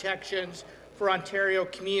water protections for Ontario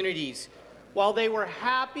communities. While they were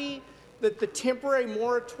happy that the temporary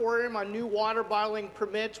moratorium on new water bottling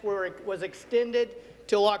permits was extended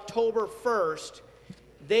till October 1st,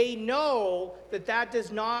 they know that that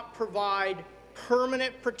does not provide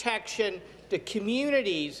permanent protection to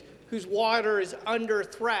communities whose water is under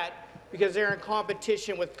threat because they're in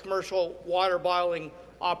competition with commercial water bottling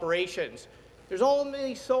operations. There's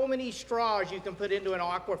only so many straws you can put into an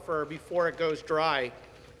aquifer before it goes dry.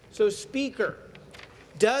 So, Speaker,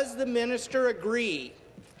 does the minister agree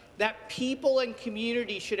that people and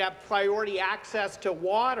communities should have priority access to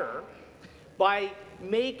water by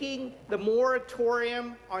making the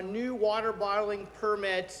moratorium on new water bottling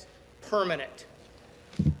permits permanent?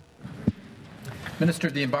 Minister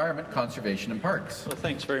of the Environment, Conservation and Parks. Well,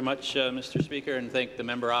 thanks very much, Mr. Speaker, and thank the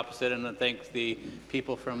member opposite, and thank the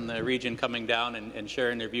people from the region coming down and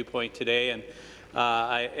sharing their viewpoint today. And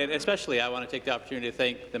especially, I want to take the opportunity to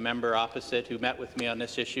thank the member opposite who met with me on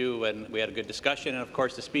this issue, and we had a good discussion, and of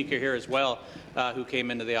course the speaker here as well, who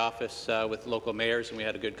came into the office with local mayors, and we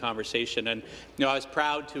had a good conversation. And I was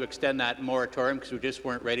proud to extend that moratorium because we just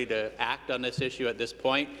weren't ready to act on this issue at this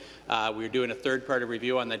point. We were doing a third-party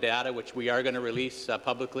review on the data, which we are going to release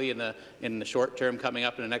publicly in the short term coming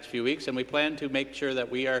up in the next few weeks, and we plan to make sure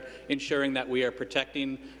that we are ensuring that we are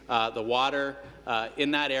protecting the water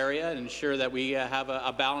in that area and ensure that we have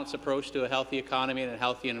a balanced approach to a healthy economy and a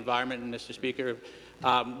healthy environment. And Mr. Speaker,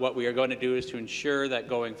 what we are going to do is to ensure that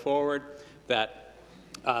going forward that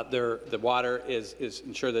the water is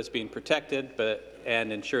ensure that it's being protected,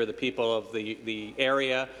 and ensure the people of the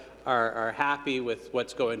area are happy with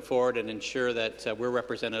what's going forward, and ensure that we're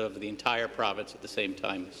representative of the entire province at the same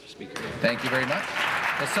time, Mr. Speaker. Thank you very much.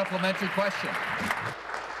 A supplementary question.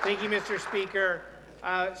 Thank you, Mr. Speaker.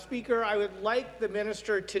 Speaker, I would like the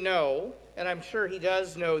minister to know, and I'm sure he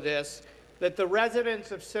does know this, that the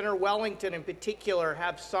residents of Centre Wellington in particular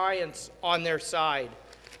have science on their side.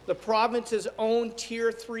 The province's own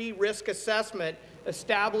Tier 3 risk assessment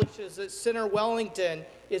establishes that Centre Wellington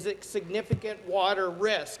is at significant water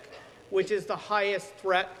risk, which is the highest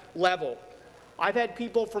threat level. I've had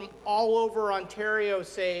people from all over Ontario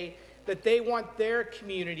say that they want their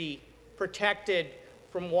community protected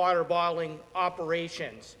from water bottling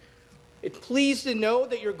operations. It's pleased to know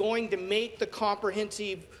that you're going to make the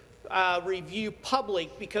comprehensive review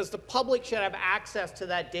public, because the public should have access to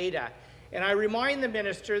that data. And I remind the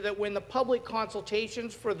minister that when the public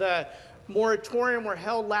consultations for the moratorium were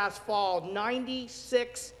held last fall,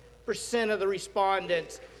 96% of the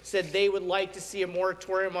respondents said they would like to see a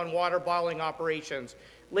moratorium on water bottling operations.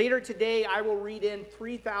 Later today, I will read in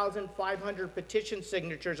 3,500 petition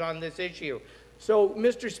signatures on this issue. So,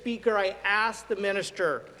 Mr. Speaker, I ask the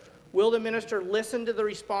minister, will the minister listen to the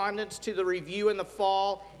respondents to the review in the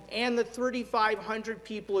fall and the 3,500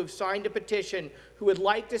 people who've signed a petition who would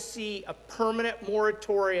like to see a permanent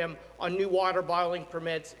moratorium on new water bottling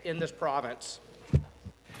permits in this province?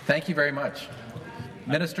 Thank you very much.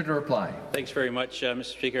 Minister to reply. Thanks very much, Mr.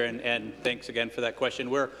 Speaker, and thanks again for that question.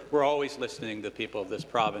 We're always listening to the people of this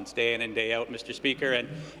province, day in and day out, Mr. Speaker,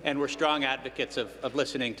 and we're strong advocates of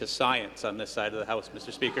listening to science on this side of the House,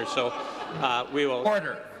 Mr. Speaker. So we will.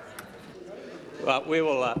 Order. We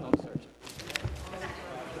will.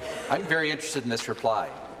 I'm very interested in this reply,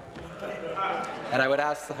 and I would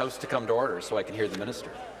ask the House to come to order so I can hear the minister.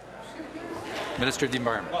 Minister of the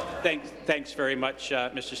Environment. Well, thanks very much,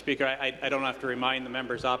 Mr. Speaker. I don't have to remind the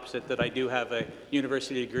members opposite that I do have a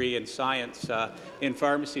university degree in science in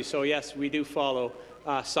pharmacy. So yes, we do follow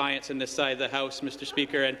science on this side of the House, Mr.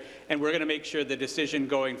 Speaker, and we're going to make sure the decision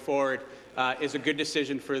going forward is a good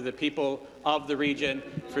decision for the people of the region,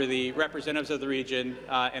 for the representatives of the region,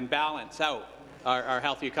 and balance out our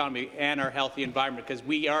healthy economy and our healthy environment, because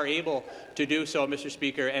we are able to do so, Mr.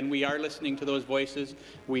 Speaker, and we are listening to those voices.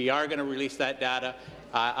 We are going to release that data.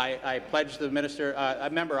 I pledge the minister, a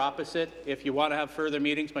member opposite, if you want to have further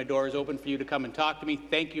meetings, my door is open for you to come and talk to me.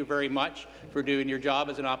 Thank you very much for doing your job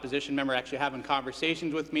as an opposition member, actually having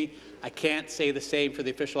conversations with me. I can't say the same for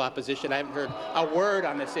the official opposition. I haven't heard a word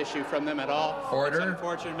on this issue from them at all. Order. It's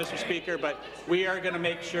unfortunate, Mr. Speaker, but we are going to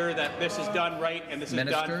make sure that this is done right and this is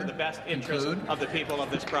done for the best interest of the people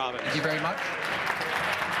of this province. Thank you very much.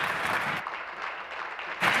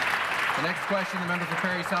 The next question, the member for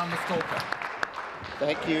Parry Sound, Muskoka.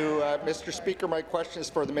 Thank you, Mr. Speaker. My question is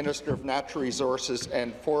for the Minister of Natural Resources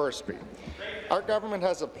and Forestry. Our government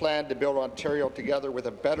has a plan to build Ontario together with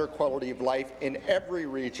a better quality of life in every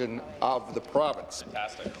region of the province.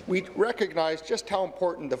 Fantastic. We recognize just how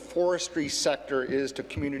important the forestry sector is to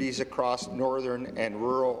communities across northern and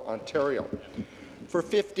rural Ontario. For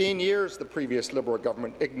 15 years, the previous Liberal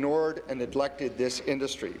government ignored and neglected this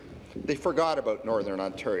industry. They forgot about northern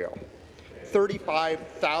Ontario.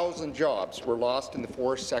 35,000 jobs were lost in the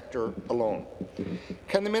forest sector alone.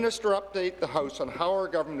 Can the minister update the House on how our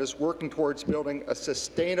government is working towards building a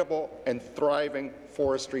sustainable and thriving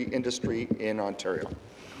forestry industry in Ontario?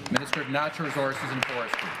 Minister of Natural Resources and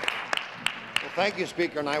Forestry. Well, thank you,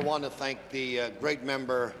 Speaker, and I want to thank the great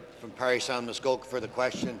member from Parry Sound Muskoka for the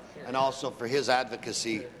question and also for his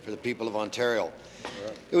advocacy for the people of Ontario.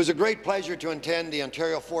 It was a great pleasure to attend the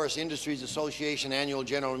Ontario Forest Industries Association annual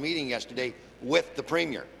general meeting yesterday with the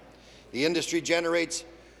Premier. The industry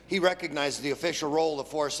he recognizes the official role the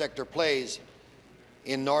forest sector plays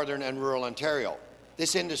in northern and rural Ontario.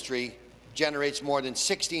 This industry generates more than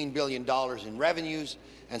 $16 billion in revenues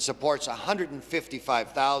and supports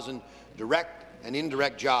 155,000 direct and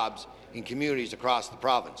indirect jobs in communities across the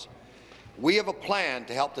province. We have a plan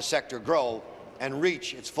to help the sector grow and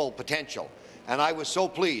reach its full potential. And I was so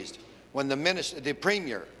pleased when the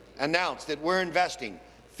Premier announced that we're investing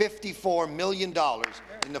 $54 million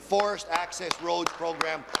in the Forest Access Roads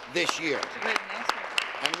program this year.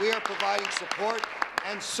 And we are providing support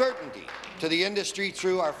and certainty to the industry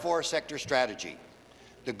through our forest sector strategy.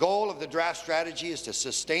 The goal of the draft strategy is to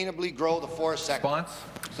sustainably grow the forest sector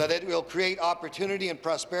so that it will create opportunity and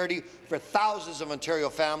prosperity for thousands of Ontario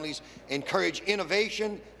families, encourage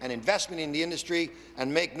innovation and investment in the industry,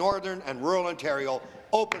 and make northern and rural Ontario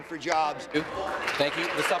open for jobs. Thank you.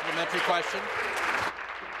 The supplementary question.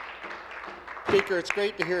 Speaker, it's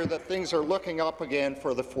great to hear that things are looking up again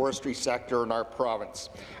for the forestry sector in our province.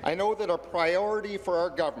 I know that a priority for our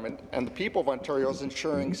government and the people of Ontario is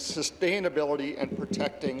ensuring sustainability and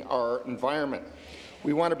protecting our environment.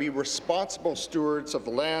 We want to be responsible stewards of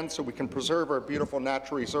the land so we can preserve our beautiful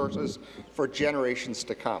natural resources for generations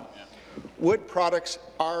to come. Wood products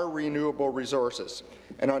are renewable resources,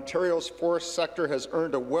 and Ontario's forest sector has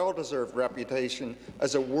earned a well-deserved reputation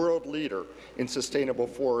as a world leader in sustainable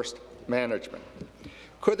forest management.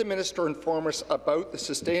 Could the minister inform us about the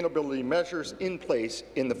sustainability measures in place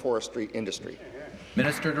in the forestry industry?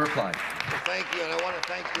 Minister to reply. Well, thank you, and I want to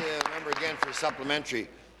thank the member again for the supplementary.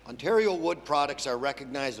 Ontario wood products are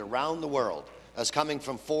recognized around the world as coming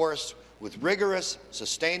from forests with rigorous,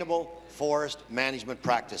 sustainable forest management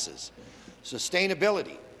practices.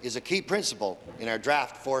 Sustainability is a key principle in our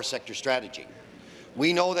draft forest sector strategy.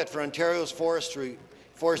 We know that for Ontario's forest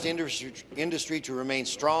industry to remain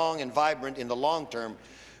strong and vibrant in the long term,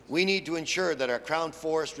 we need to ensure that our crown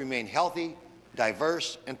forests remain healthy,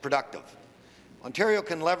 diverse and productive. Ontario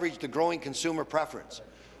can leverage the growing consumer preference,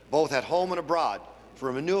 both at home and abroad,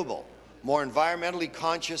 for renewable, more environmentally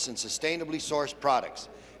conscious and sustainably sourced products,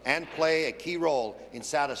 and play a key role in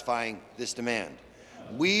satisfying this demand.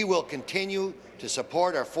 We will continue to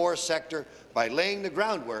support our forest sector by laying the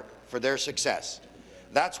groundwork for their success.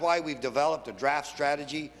 That's why we've developed a draft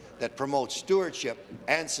strategy that promotes stewardship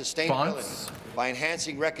and sustainability by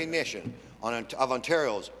enhancing recognition of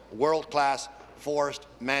Ontario's world-class forest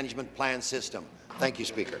management plan system. Thank you,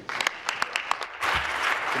 Speaker.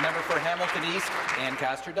 The member for Hamilton East,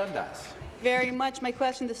 Ancaster Dundas. Very much. My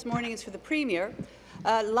question this morning is for the Premier.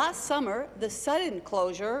 Last summer, the sudden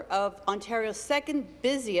closure of Ontario's second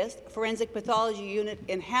busiest forensic pathology unit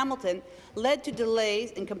in Hamilton led to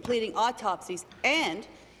delays in completing autopsies and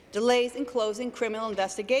delays in closing criminal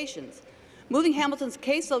investigations. Moving Hamilton's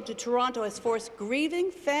caseload to Toronto has forced grieving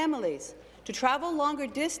families to travel longer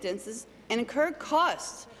distances and incur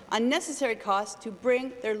costs, unnecessary costs, to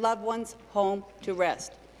bring their loved ones home to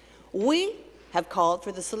rest. We have called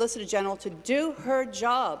for the Solicitor General to do her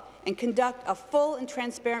job and conduct a full and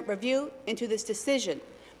transparent review into this decision.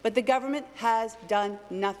 but the government has done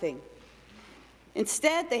nothing.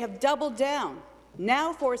 Instead, they have doubled down,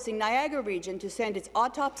 now forcing Niagara Region to send its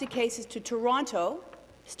autopsy cases to Toronto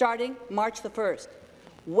starting March the 1st.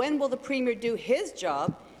 When will the Premier do his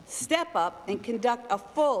job, step up and conduct a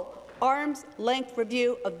full arm's-length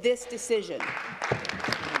review of this decision?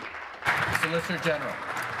 Solicitor General.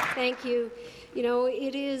 Thank you. You know,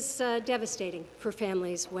 it is devastating for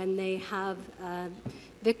families when they have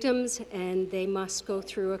victims and they must go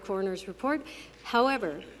through a coroner's report.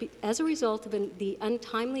 However, as a result of the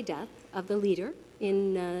untimely death of the leader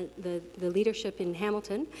in the leadership in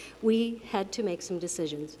Hamilton, we had to make some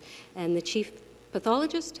decisions. And the chief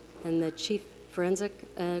pathologist and the chief forensic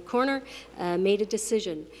coroner made a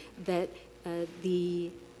decision that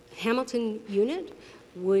the Hamilton unit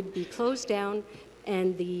would be closed down,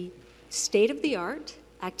 and the state-of-the-art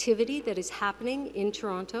activity that is happening in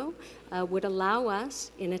Toronto would allow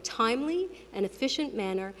us, in a timely and efficient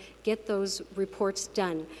manner, get those reports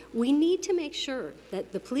done. We need to make sure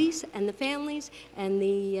that the police and the families and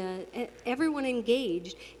everyone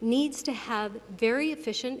engaged needs to have very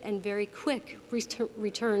efficient and very quick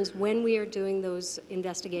returns when we are doing those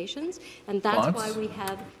investigations, and that's why we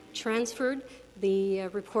have transferred the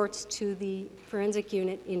reports to the forensic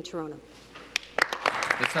unit in Toronto.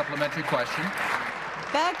 The supplementary question.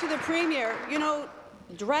 Back to the Premier. You know,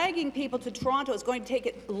 dragging people to Toronto is going to take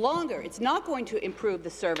it longer. It's not going to improve the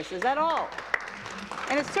services at all.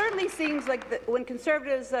 And it certainly seems like when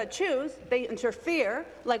Conservatives choose, they interfere,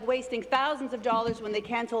 like wasting thousands of dollars when they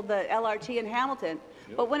cancelled the LRT in Hamilton.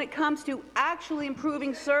 But when it comes to actually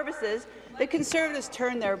improving services, the Conservatives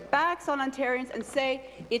turn their backs on Ontarians and say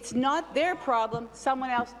it's not their problem, someone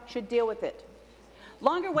else should deal with it.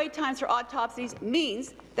 Longer wait times for autopsies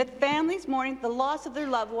means that families mourning the loss of their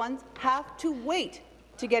loved ones have to wait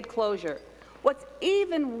to get closure. What's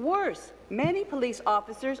even worse, many police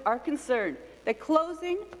officers are concerned that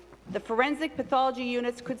closing the forensic pathology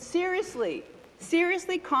units could seriously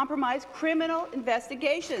compromise criminal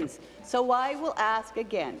investigations. So I will ask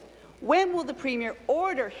again, when will the Premier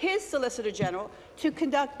order his Solicitor General to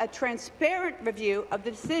conduct a transparent review of the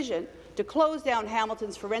decision to close down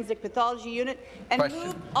Hamilton's forensic pathology unit and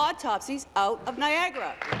move autopsies out of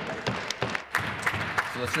Niagara?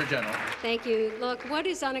 Solicitor General. Thank you. Look, what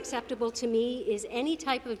is unacceptable to me is any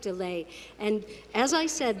type of delay. And as I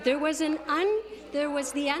said, there was the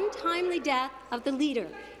untimely death of the leader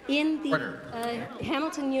in the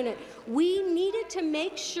Hamilton unit. We needed to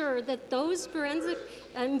make sure that those forensic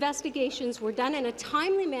investigations were done in a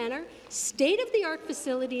timely manner, state-of-the-art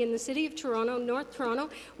facility in the City of Toronto, North Toronto.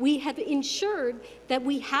 We have ensured that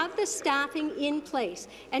we have the staffing in place.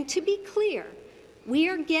 And to be clear, we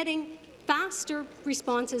are getting faster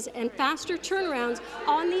responses and faster turnarounds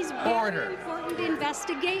on these very important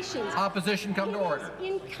investigations. Opposition come to order. It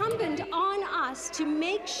is incumbent on us to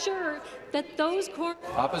make sure that those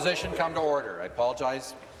Opposition come to order. I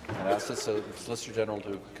apologize and ask the Solicitor General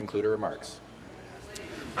to conclude her remarks.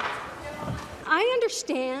 I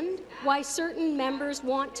understand why certain members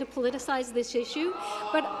want to politicize this issue,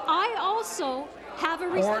 but I also have a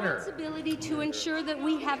responsibility to ensure that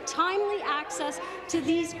we have timely access to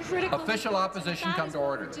these critical. Official opposition come to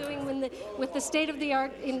order. Doing with the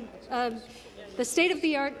state-of-the-art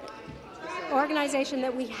organization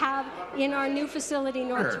that we have in our new facility,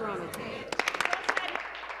 North Toronto.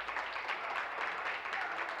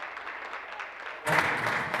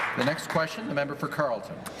 The next question, the member for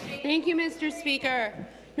Carleton. Thank you, Mr. Speaker.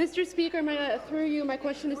 Mr. Speaker, through you, my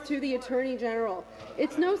question is to the Attorney General.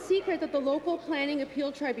 It's no secret that the Local Planning Appeal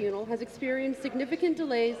Tribunal has experienced significant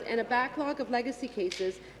delays and a backlog of legacy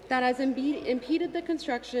cases that has impeded the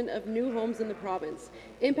construction of new homes in the province,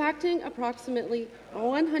 impacting approximately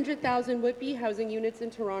 100,000 would-be housing units in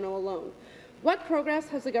Toronto alone. What progress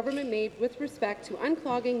has the government made with respect to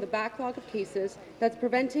unclogging the backlog of cases that's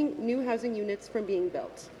preventing new housing units from being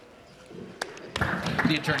built?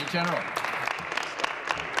 The Attorney General.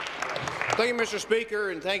 Thank you, Mr.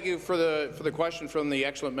 Speaker, and thank you for the question from the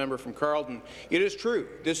excellent member from Carleton. It is true.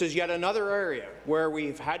 This is yet another area where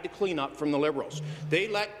we've had to clean up from the Liberals. They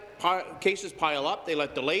let cases pile up. They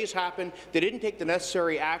let delays happen. They didn't take the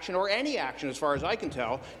necessary action, or any action as far as I can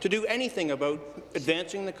tell, to do anything about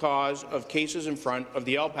advancing the cause of cases in front of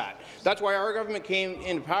the LPAT. That's why our government came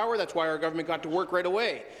into power. That's why our government got to work right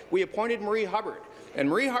away. We appointed Marie Hubbard, and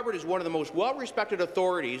Marie Hubbard is one of the most well-respected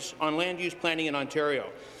authorities on land use planning in Ontario.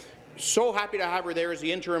 So happy to have her there as the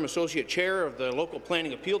interim associate chair of the Local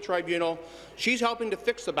Planning Appeal Tribunal. She's helping to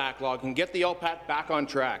fix the backlog and get the LPAT back on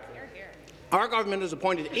track. Our government has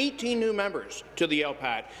appointed 18 new members to the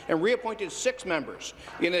LPAT and reappointed 6 members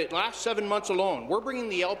in the last 7 months alone. We're bringing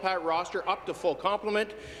the LPAT roster up to full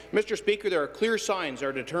complement. Mr. Speaker, there are clear signs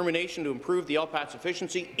our determination to improve the LPAT's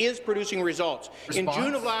efficiency is producing results. In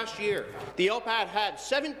June of last year, the LPAT had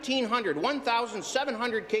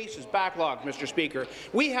 1,700 cases backlogged, Mr. Speaker.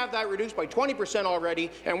 We have that reduced by 20%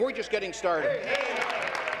 already, and we're just getting started.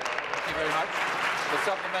 Thank you very much. The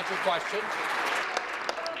supplementary question.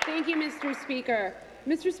 Thank you, Mr. Speaker.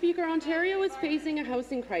 Mr. Speaker, Ontario is facing a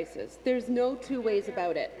housing crisis. There's no two ways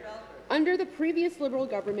about it. Under the previous Liberal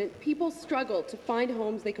government, people struggled to find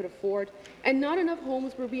homes they could afford, and not enough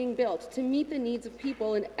homes were being built to meet the needs of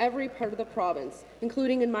people in every part of the province,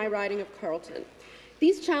 including in my riding of Carleton.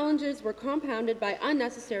 These challenges were compounded by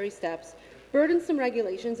unnecessary steps, burdensome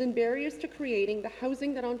regulations, and barriers to creating the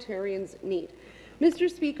housing that Ontarians need. Mr.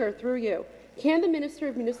 Speaker, through you, can the Minister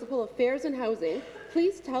of Municipal Affairs and Housing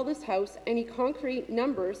please tell this House any concrete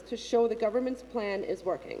numbers to show the government's plan is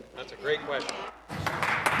working? That's a great question.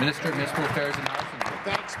 Minister of Municipal Affairs and Housing.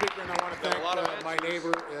 Thanks, Speaker, and I want to thank my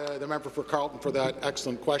neighbour, the member for Carleton, for that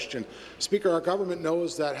excellent question. Speaker, our government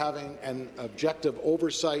knows that having an objective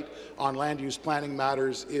oversight on land use planning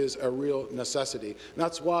matters is a real necessity. And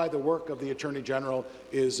that's why the work of the Attorney General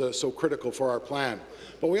is so critical for our plan.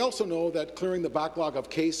 But we also know that clearing the backlog of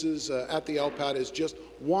cases at the LPAT is just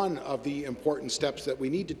one of the important steps that we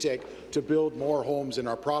need to take to build more homes in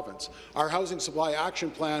our province. Our Housing Supply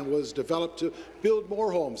Action Plan was developed to build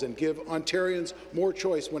more homes and give Ontarians more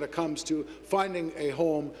choice when it comes to finding a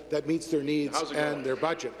home that meets their needs and their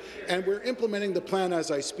budget. And we're implementing the plan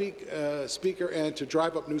as I speak, Speaker, and to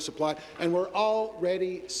drive up new supply, and we're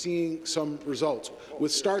already seeing some results,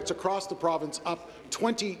 with starts across the province up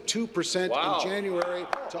 22% in January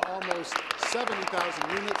to almost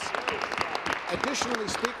 70,000 units. Additionally,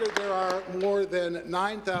 Speaker, there are more than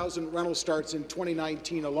 9,000 rental starts in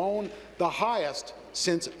 2019 alone, the highest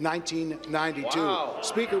since 1992. Wow.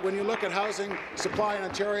 Speaker, when you look at housing supply in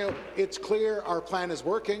Ontario, it's clear our plan is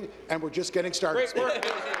working, and we're just getting started. Great work.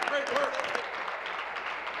 Great work.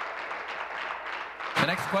 The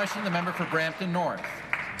next question, the member for Brampton North.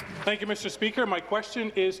 Thank you, Mr. Speaker. My question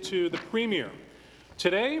is to the Premier.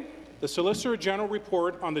 Today, the Solicitor General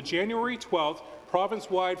report on the January 12th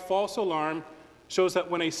province-wide false alarm shows that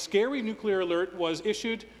when a scary nuclear alert was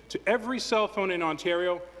issued to every cell phone in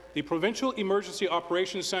Ontario, the Provincial Emergency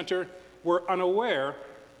Operations Centre were unaware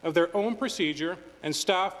of their own procedure and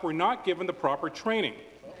staff were not given the proper training.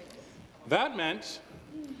 That meant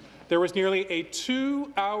there was nearly a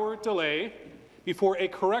 2-hour delay before a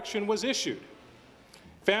correction was issued.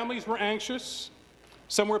 Families were anxious,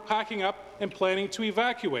 some were packing up and planning to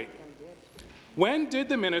evacuate. When did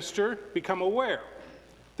the minister become aware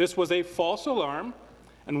this was a false alarm,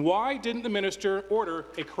 and why didn't the minister order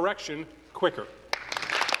a correction quicker?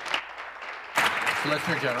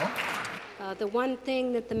 Solicitor General. The one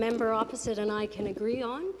thing that the member opposite and I can agree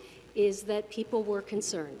on is that people were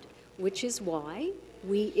concerned, which is why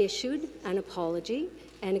we issued an apology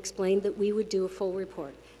and explained that we would do a full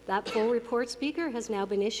report. That full report, Speaker, has now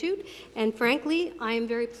been issued, and frankly, I am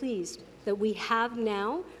very pleased that we have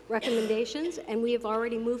now recommendations, and we have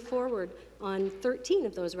already moved forward on 13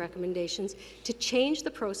 of those recommendations to change the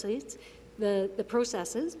processes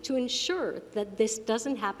to ensure that this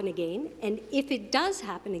doesn't happen again, and if it does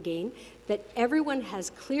happen again, that everyone has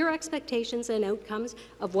clear expectations and outcomes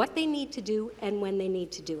of what they need to do and when they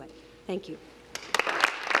need to do it. Thank you.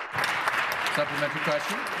 Supplementary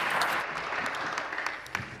question.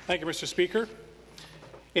 Thank you, Mr. Speaker.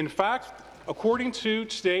 In fact, according to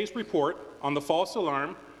today's report on the false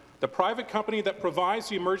alarm, the private company that provides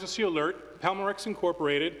the emergency alert, Pelmorex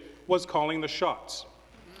Incorporated, was calling the shots.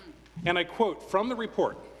 And I quote from the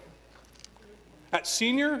report, "At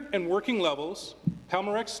senior and working levels,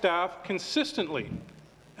 Pelmorex staff consistently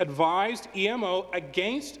advised EMO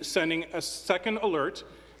against sending a second alert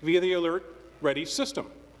via the Alert Ready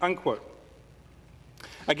system," unquote.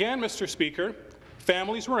 Again, Mr. Speaker,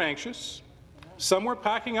 families were anxious, some were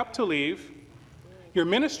packing up to leave. Your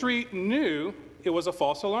ministry knew it was a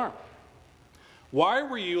false alarm. Why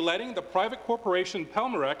were you letting the private corporation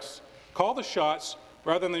Pelmorex call the shots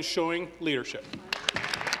rather than showing leadership?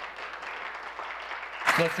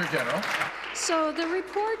 Solicitor General. So the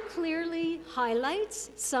report clearly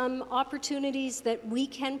highlights some opportunities that we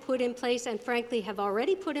can put in place and frankly have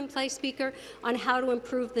already put in place, Speaker, on how to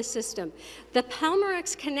improve the system. The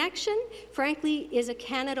Pelmorex connection, frankly, is a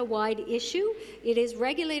Canada-wide issue. It is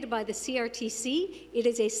regulated by the CRTC. It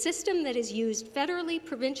is a system that is used federally,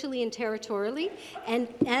 provincially, and territorially. And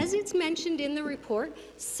as it's mentioned in the report,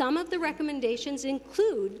 some of the recommendations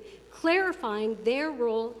include clarifying their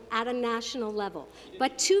role at a national level.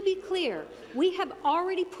 But to be clear, we have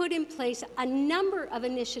already put in place a number of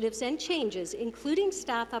initiatives and changes, including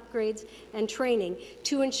staff upgrades and training,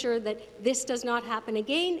 to ensure that this does not happen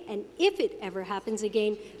again, and if it ever happens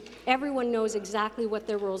again, everyone knows exactly what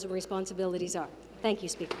their roles and responsibilities are. Thank you,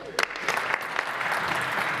 Speaker.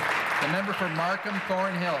 The member for Markham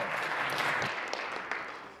Thornhill.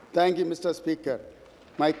 Thank you, Mr. Speaker.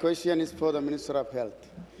 My question is for the Minister of Health.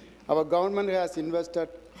 Our government has invested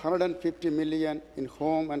 $150 million in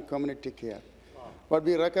home and community care, but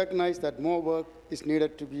we recognize that more work is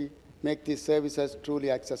needed to make these services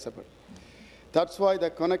truly accessible. That's why the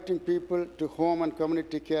Connecting People to Home and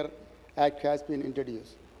Community Care Act has been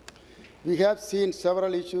introduced. We have seen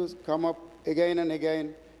several issues come up again and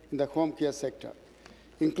again in the home care sector,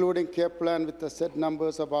 including care plan with the set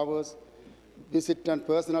numbers of hours, visit and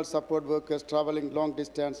personal support workers traveling long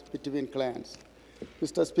distance between clients.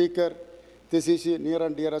 Mr. Speaker, this issue near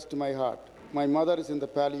and dearest to my heart. My mother is in the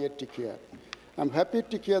palliative care. I'm happy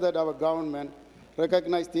to hear that our government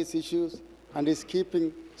recognizes these issues and is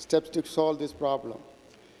keeping steps to solve this problem.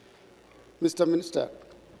 Mr. Minister,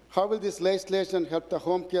 how will this legislation help the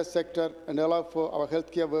home care sector and allow for our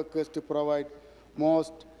healthcare workers to provide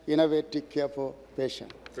most innovative care for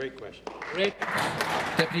patients? Great question.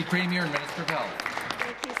 Deputy Premier and Minister of Health.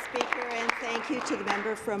 Thank you, Speaker, and thank you to the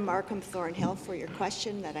member from Markham Thornhill for your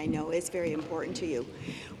question that I know is very important to you.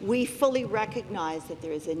 We fully recognize that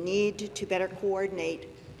there is a need to better coordinate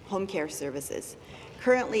home care services.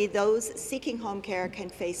 Currently, those seeking home care can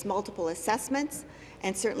face multiple assessments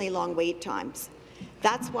and certainly long wait times.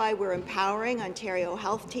 That's why we're empowering Ontario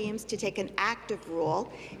health teams to take an active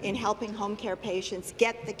role in helping home care patients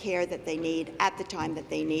get the care that they need at the time that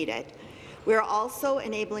they need it. We're also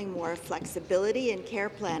enabling more flexibility in care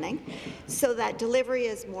planning so that delivery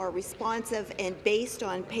is more responsive and based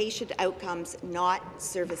on patient outcomes, not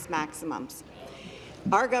service maximums.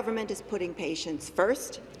 Our government is putting patients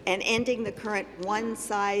first and ending the current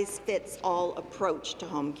one-size-fits-all approach to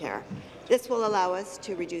home care. This will allow us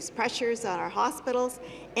to reduce pressures on our hospitals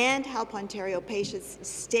and help Ontario patients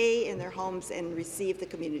stay in their homes and receive the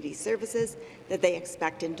community services that they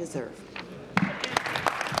expect and deserve.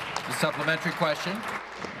 The supplementary question.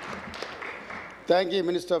 Thank you,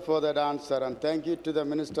 Minister, for that answer, and thank you to the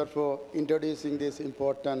Minister for introducing this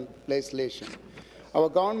important legislation. Our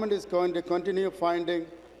government is going to continue finding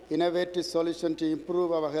innovative solutions to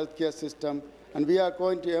improve our healthcare system, and we are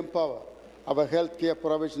going to empower our healthcare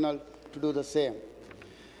professionals to do the same.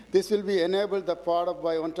 This will be enabled as part of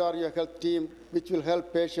my Ontario Health team, which will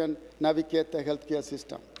help patients navigate the healthcare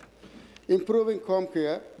system. Improving home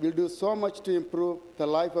care will do so much to improve the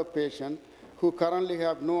life of patients who currently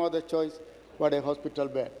have no other choice but a hospital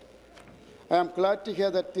bed. I am glad to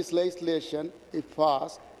hear that this legislation, if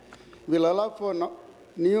passed, will allow for a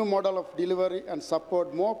new model of delivery and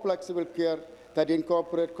support more flexible care that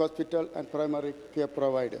incorporate hospital and primary care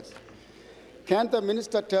providers. Can the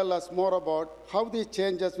Minister tell us more about how these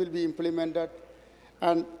changes will be implemented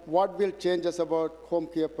and what will changes about home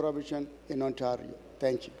care provision in Ontario?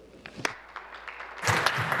 Thank you.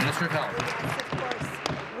 Minister of Health. Yes, of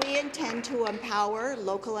course. We intend to empower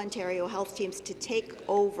local Ontario health teams to take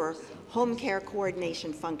over home care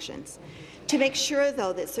coordination functions. To make sure,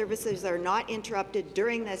 though, that services are not interrupted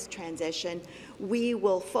during this transition, we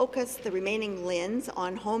will focus the remaining LHINs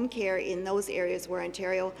on home care in those areas where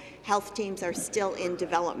Ontario health teams are still in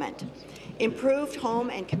development. Improved home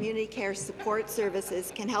and community care support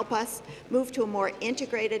services can help us move to a more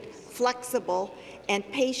integrated, flexible, and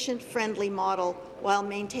patient-friendly model while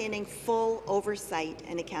maintaining full oversight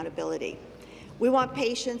and accountability. We want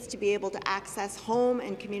patients to be able to access home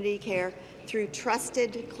and community care through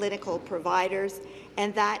trusted clinical providers,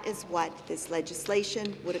 and that is what this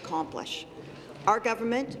legislation would accomplish. Our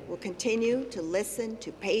government will continue to listen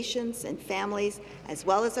to patients and families, as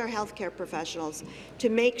well as our healthcare professionals, to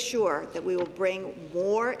make sure that we will bring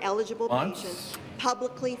more eligible patients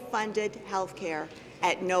publicly funded healthcare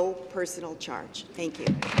at no personal charge. Thank you.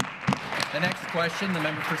 The next question, the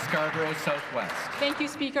member for Scarborough Southwest. Thank you,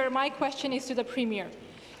 Speaker. My question is to the Premier.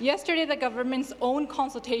 Yesterday, the government's own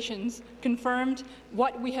consultations confirmed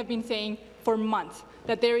what we have been saying for months,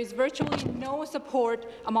 that there is virtually no support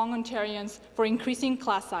among Ontarians for increasing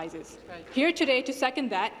class sizes. Right. Here today to second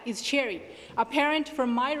that is Sherry, a parent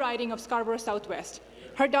from my riding of Scarborough Southwest.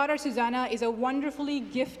 Her daughter, Susanna, is a wonderfully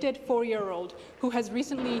gifted 4-year-old who has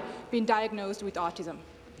recently been diagnosed with autism.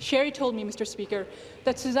 Sherry told me, Mr. Speaker,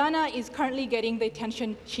 that Susanna is currently getting the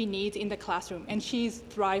attention she needs in the classroom, and she's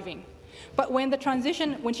thriving. But when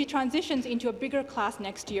she transitions into a bigger class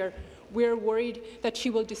next year, we're worried that she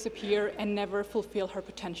will disappear and never fulfill her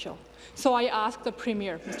potential. So I ask the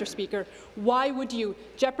Premier, Mr. Speaker, why would you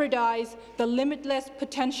jeopardize the limitless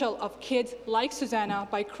potential of kids like Susanna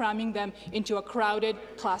by cramming them into a crowded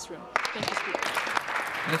classroom? Thank you, Speaker.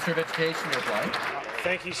 Minister of Education to reply.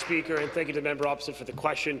 Thank you, Speaker, and thank you to the member opposite for the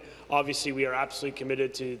question. Obviously, we are absolutely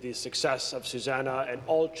committed to the success of Susanna and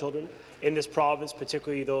all children in this province,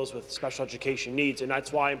 particularly those with special education needs, and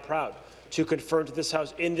that's why I'm proud to confirm to this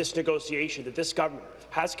House in this negotiation that this government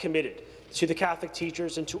has committed to the Catholic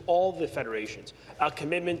teachers and to all the federations a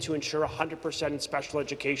commitment to ensure 100% in special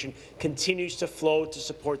education continues to flow to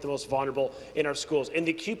support the most vulnerable in our schools. In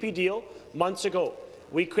the CUPE deal, months ago,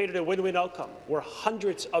 we created a win-win outcome where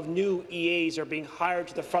hundreds of new EAs are being hired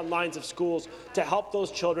to the front lines of schools to help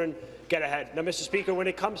those children get ahead. Now, Mr. Speaker, when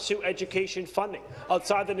it comes to education funding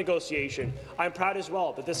outside the negotiation, I'm proud as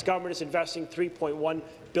well that this government is investing $3.1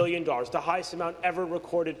 billion, the highest amount ever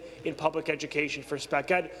recorded in public education for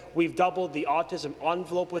Spec Ed. We've doubled the autism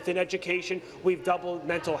envelope within education. We've doubled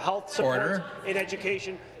mental health support in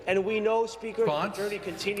education. And we know, Speaker, the journey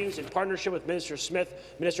continues in partnership with Minister Smith,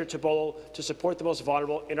 Minister Tibollo, to support the most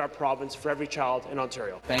vulnerable in our province for every child in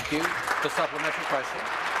Ontario. Thank you. The supplementary question.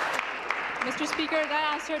 Mr. Speaker,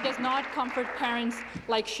 that answer does not comfort parents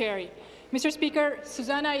like Sherry. Mr. Speaker,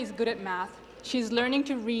 Susanna is good at math. She's learning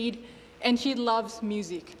to read, and she loves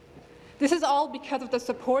music. This is all because of the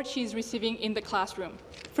support she's receiving in the classroom.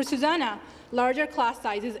 For Susanna, larger class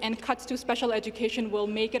sizes and cuts to special education will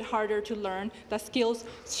make it harder to learn the skills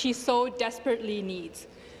she so desperately needs.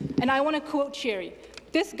 And I want to quote Sherry,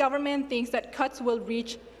 "This government thinks that cuts will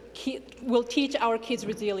teach our kids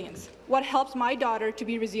resilience. What helps my daughter to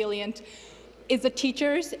be resilient is the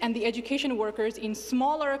teachers and the education workers in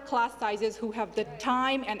smaller class sizes who have the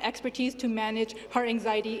time and expertise to manage her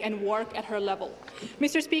anxiety and work at her level."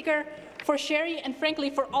 Mr. Speaker, for Sherry and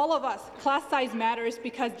frankly for all of us, class size matters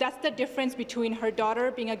because that's the difference between her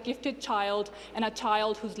daughter being a gifted child and a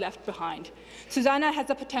child who's left behind. Susanna has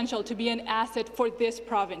the potential to be an asset for this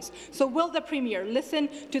province. So will the Premier listen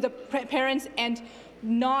to the parents and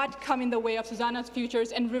not come in the way of Susanna's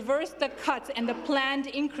futures and reverse the cuts and the planned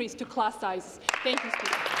increase to class sizes? Thank you,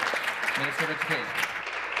 Speaker. Minister of Education.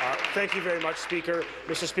 Thank you very much, Speaker.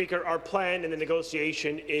 Mr. Speaker, our plan in the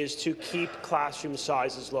negotiation is to keep classroom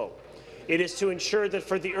sizes low. It is to ensure that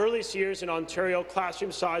for the earliest years in Ontario,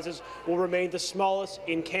 classroom sizes will remain the smallest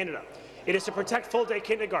in Canada. It is to protect full-day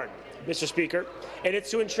kindergarten, Mr. Speaker, and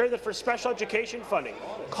it's to ensure that for special education funding,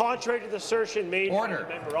 contrary to the assertion made by the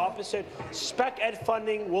member opposite, Spec Ed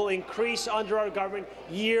funding will increase under our government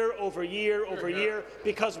year over year over year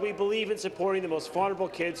because we believe in supporting the most vulnerable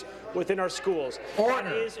kids within our schools. That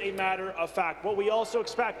is a matter of fact. What we also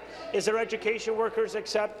expect is our education workers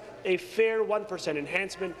accept a fair 1%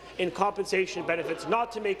 enhancement in compensation benefits,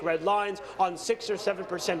 not to make red lines on 6 or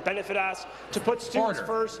 7% benefit asks, to put students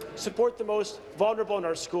first, support the most vulnerable in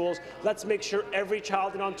our schools. Let's make sure every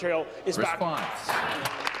child in Ontario is back.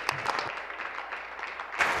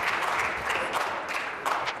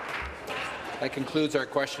 That concludes our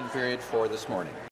question period for this morning.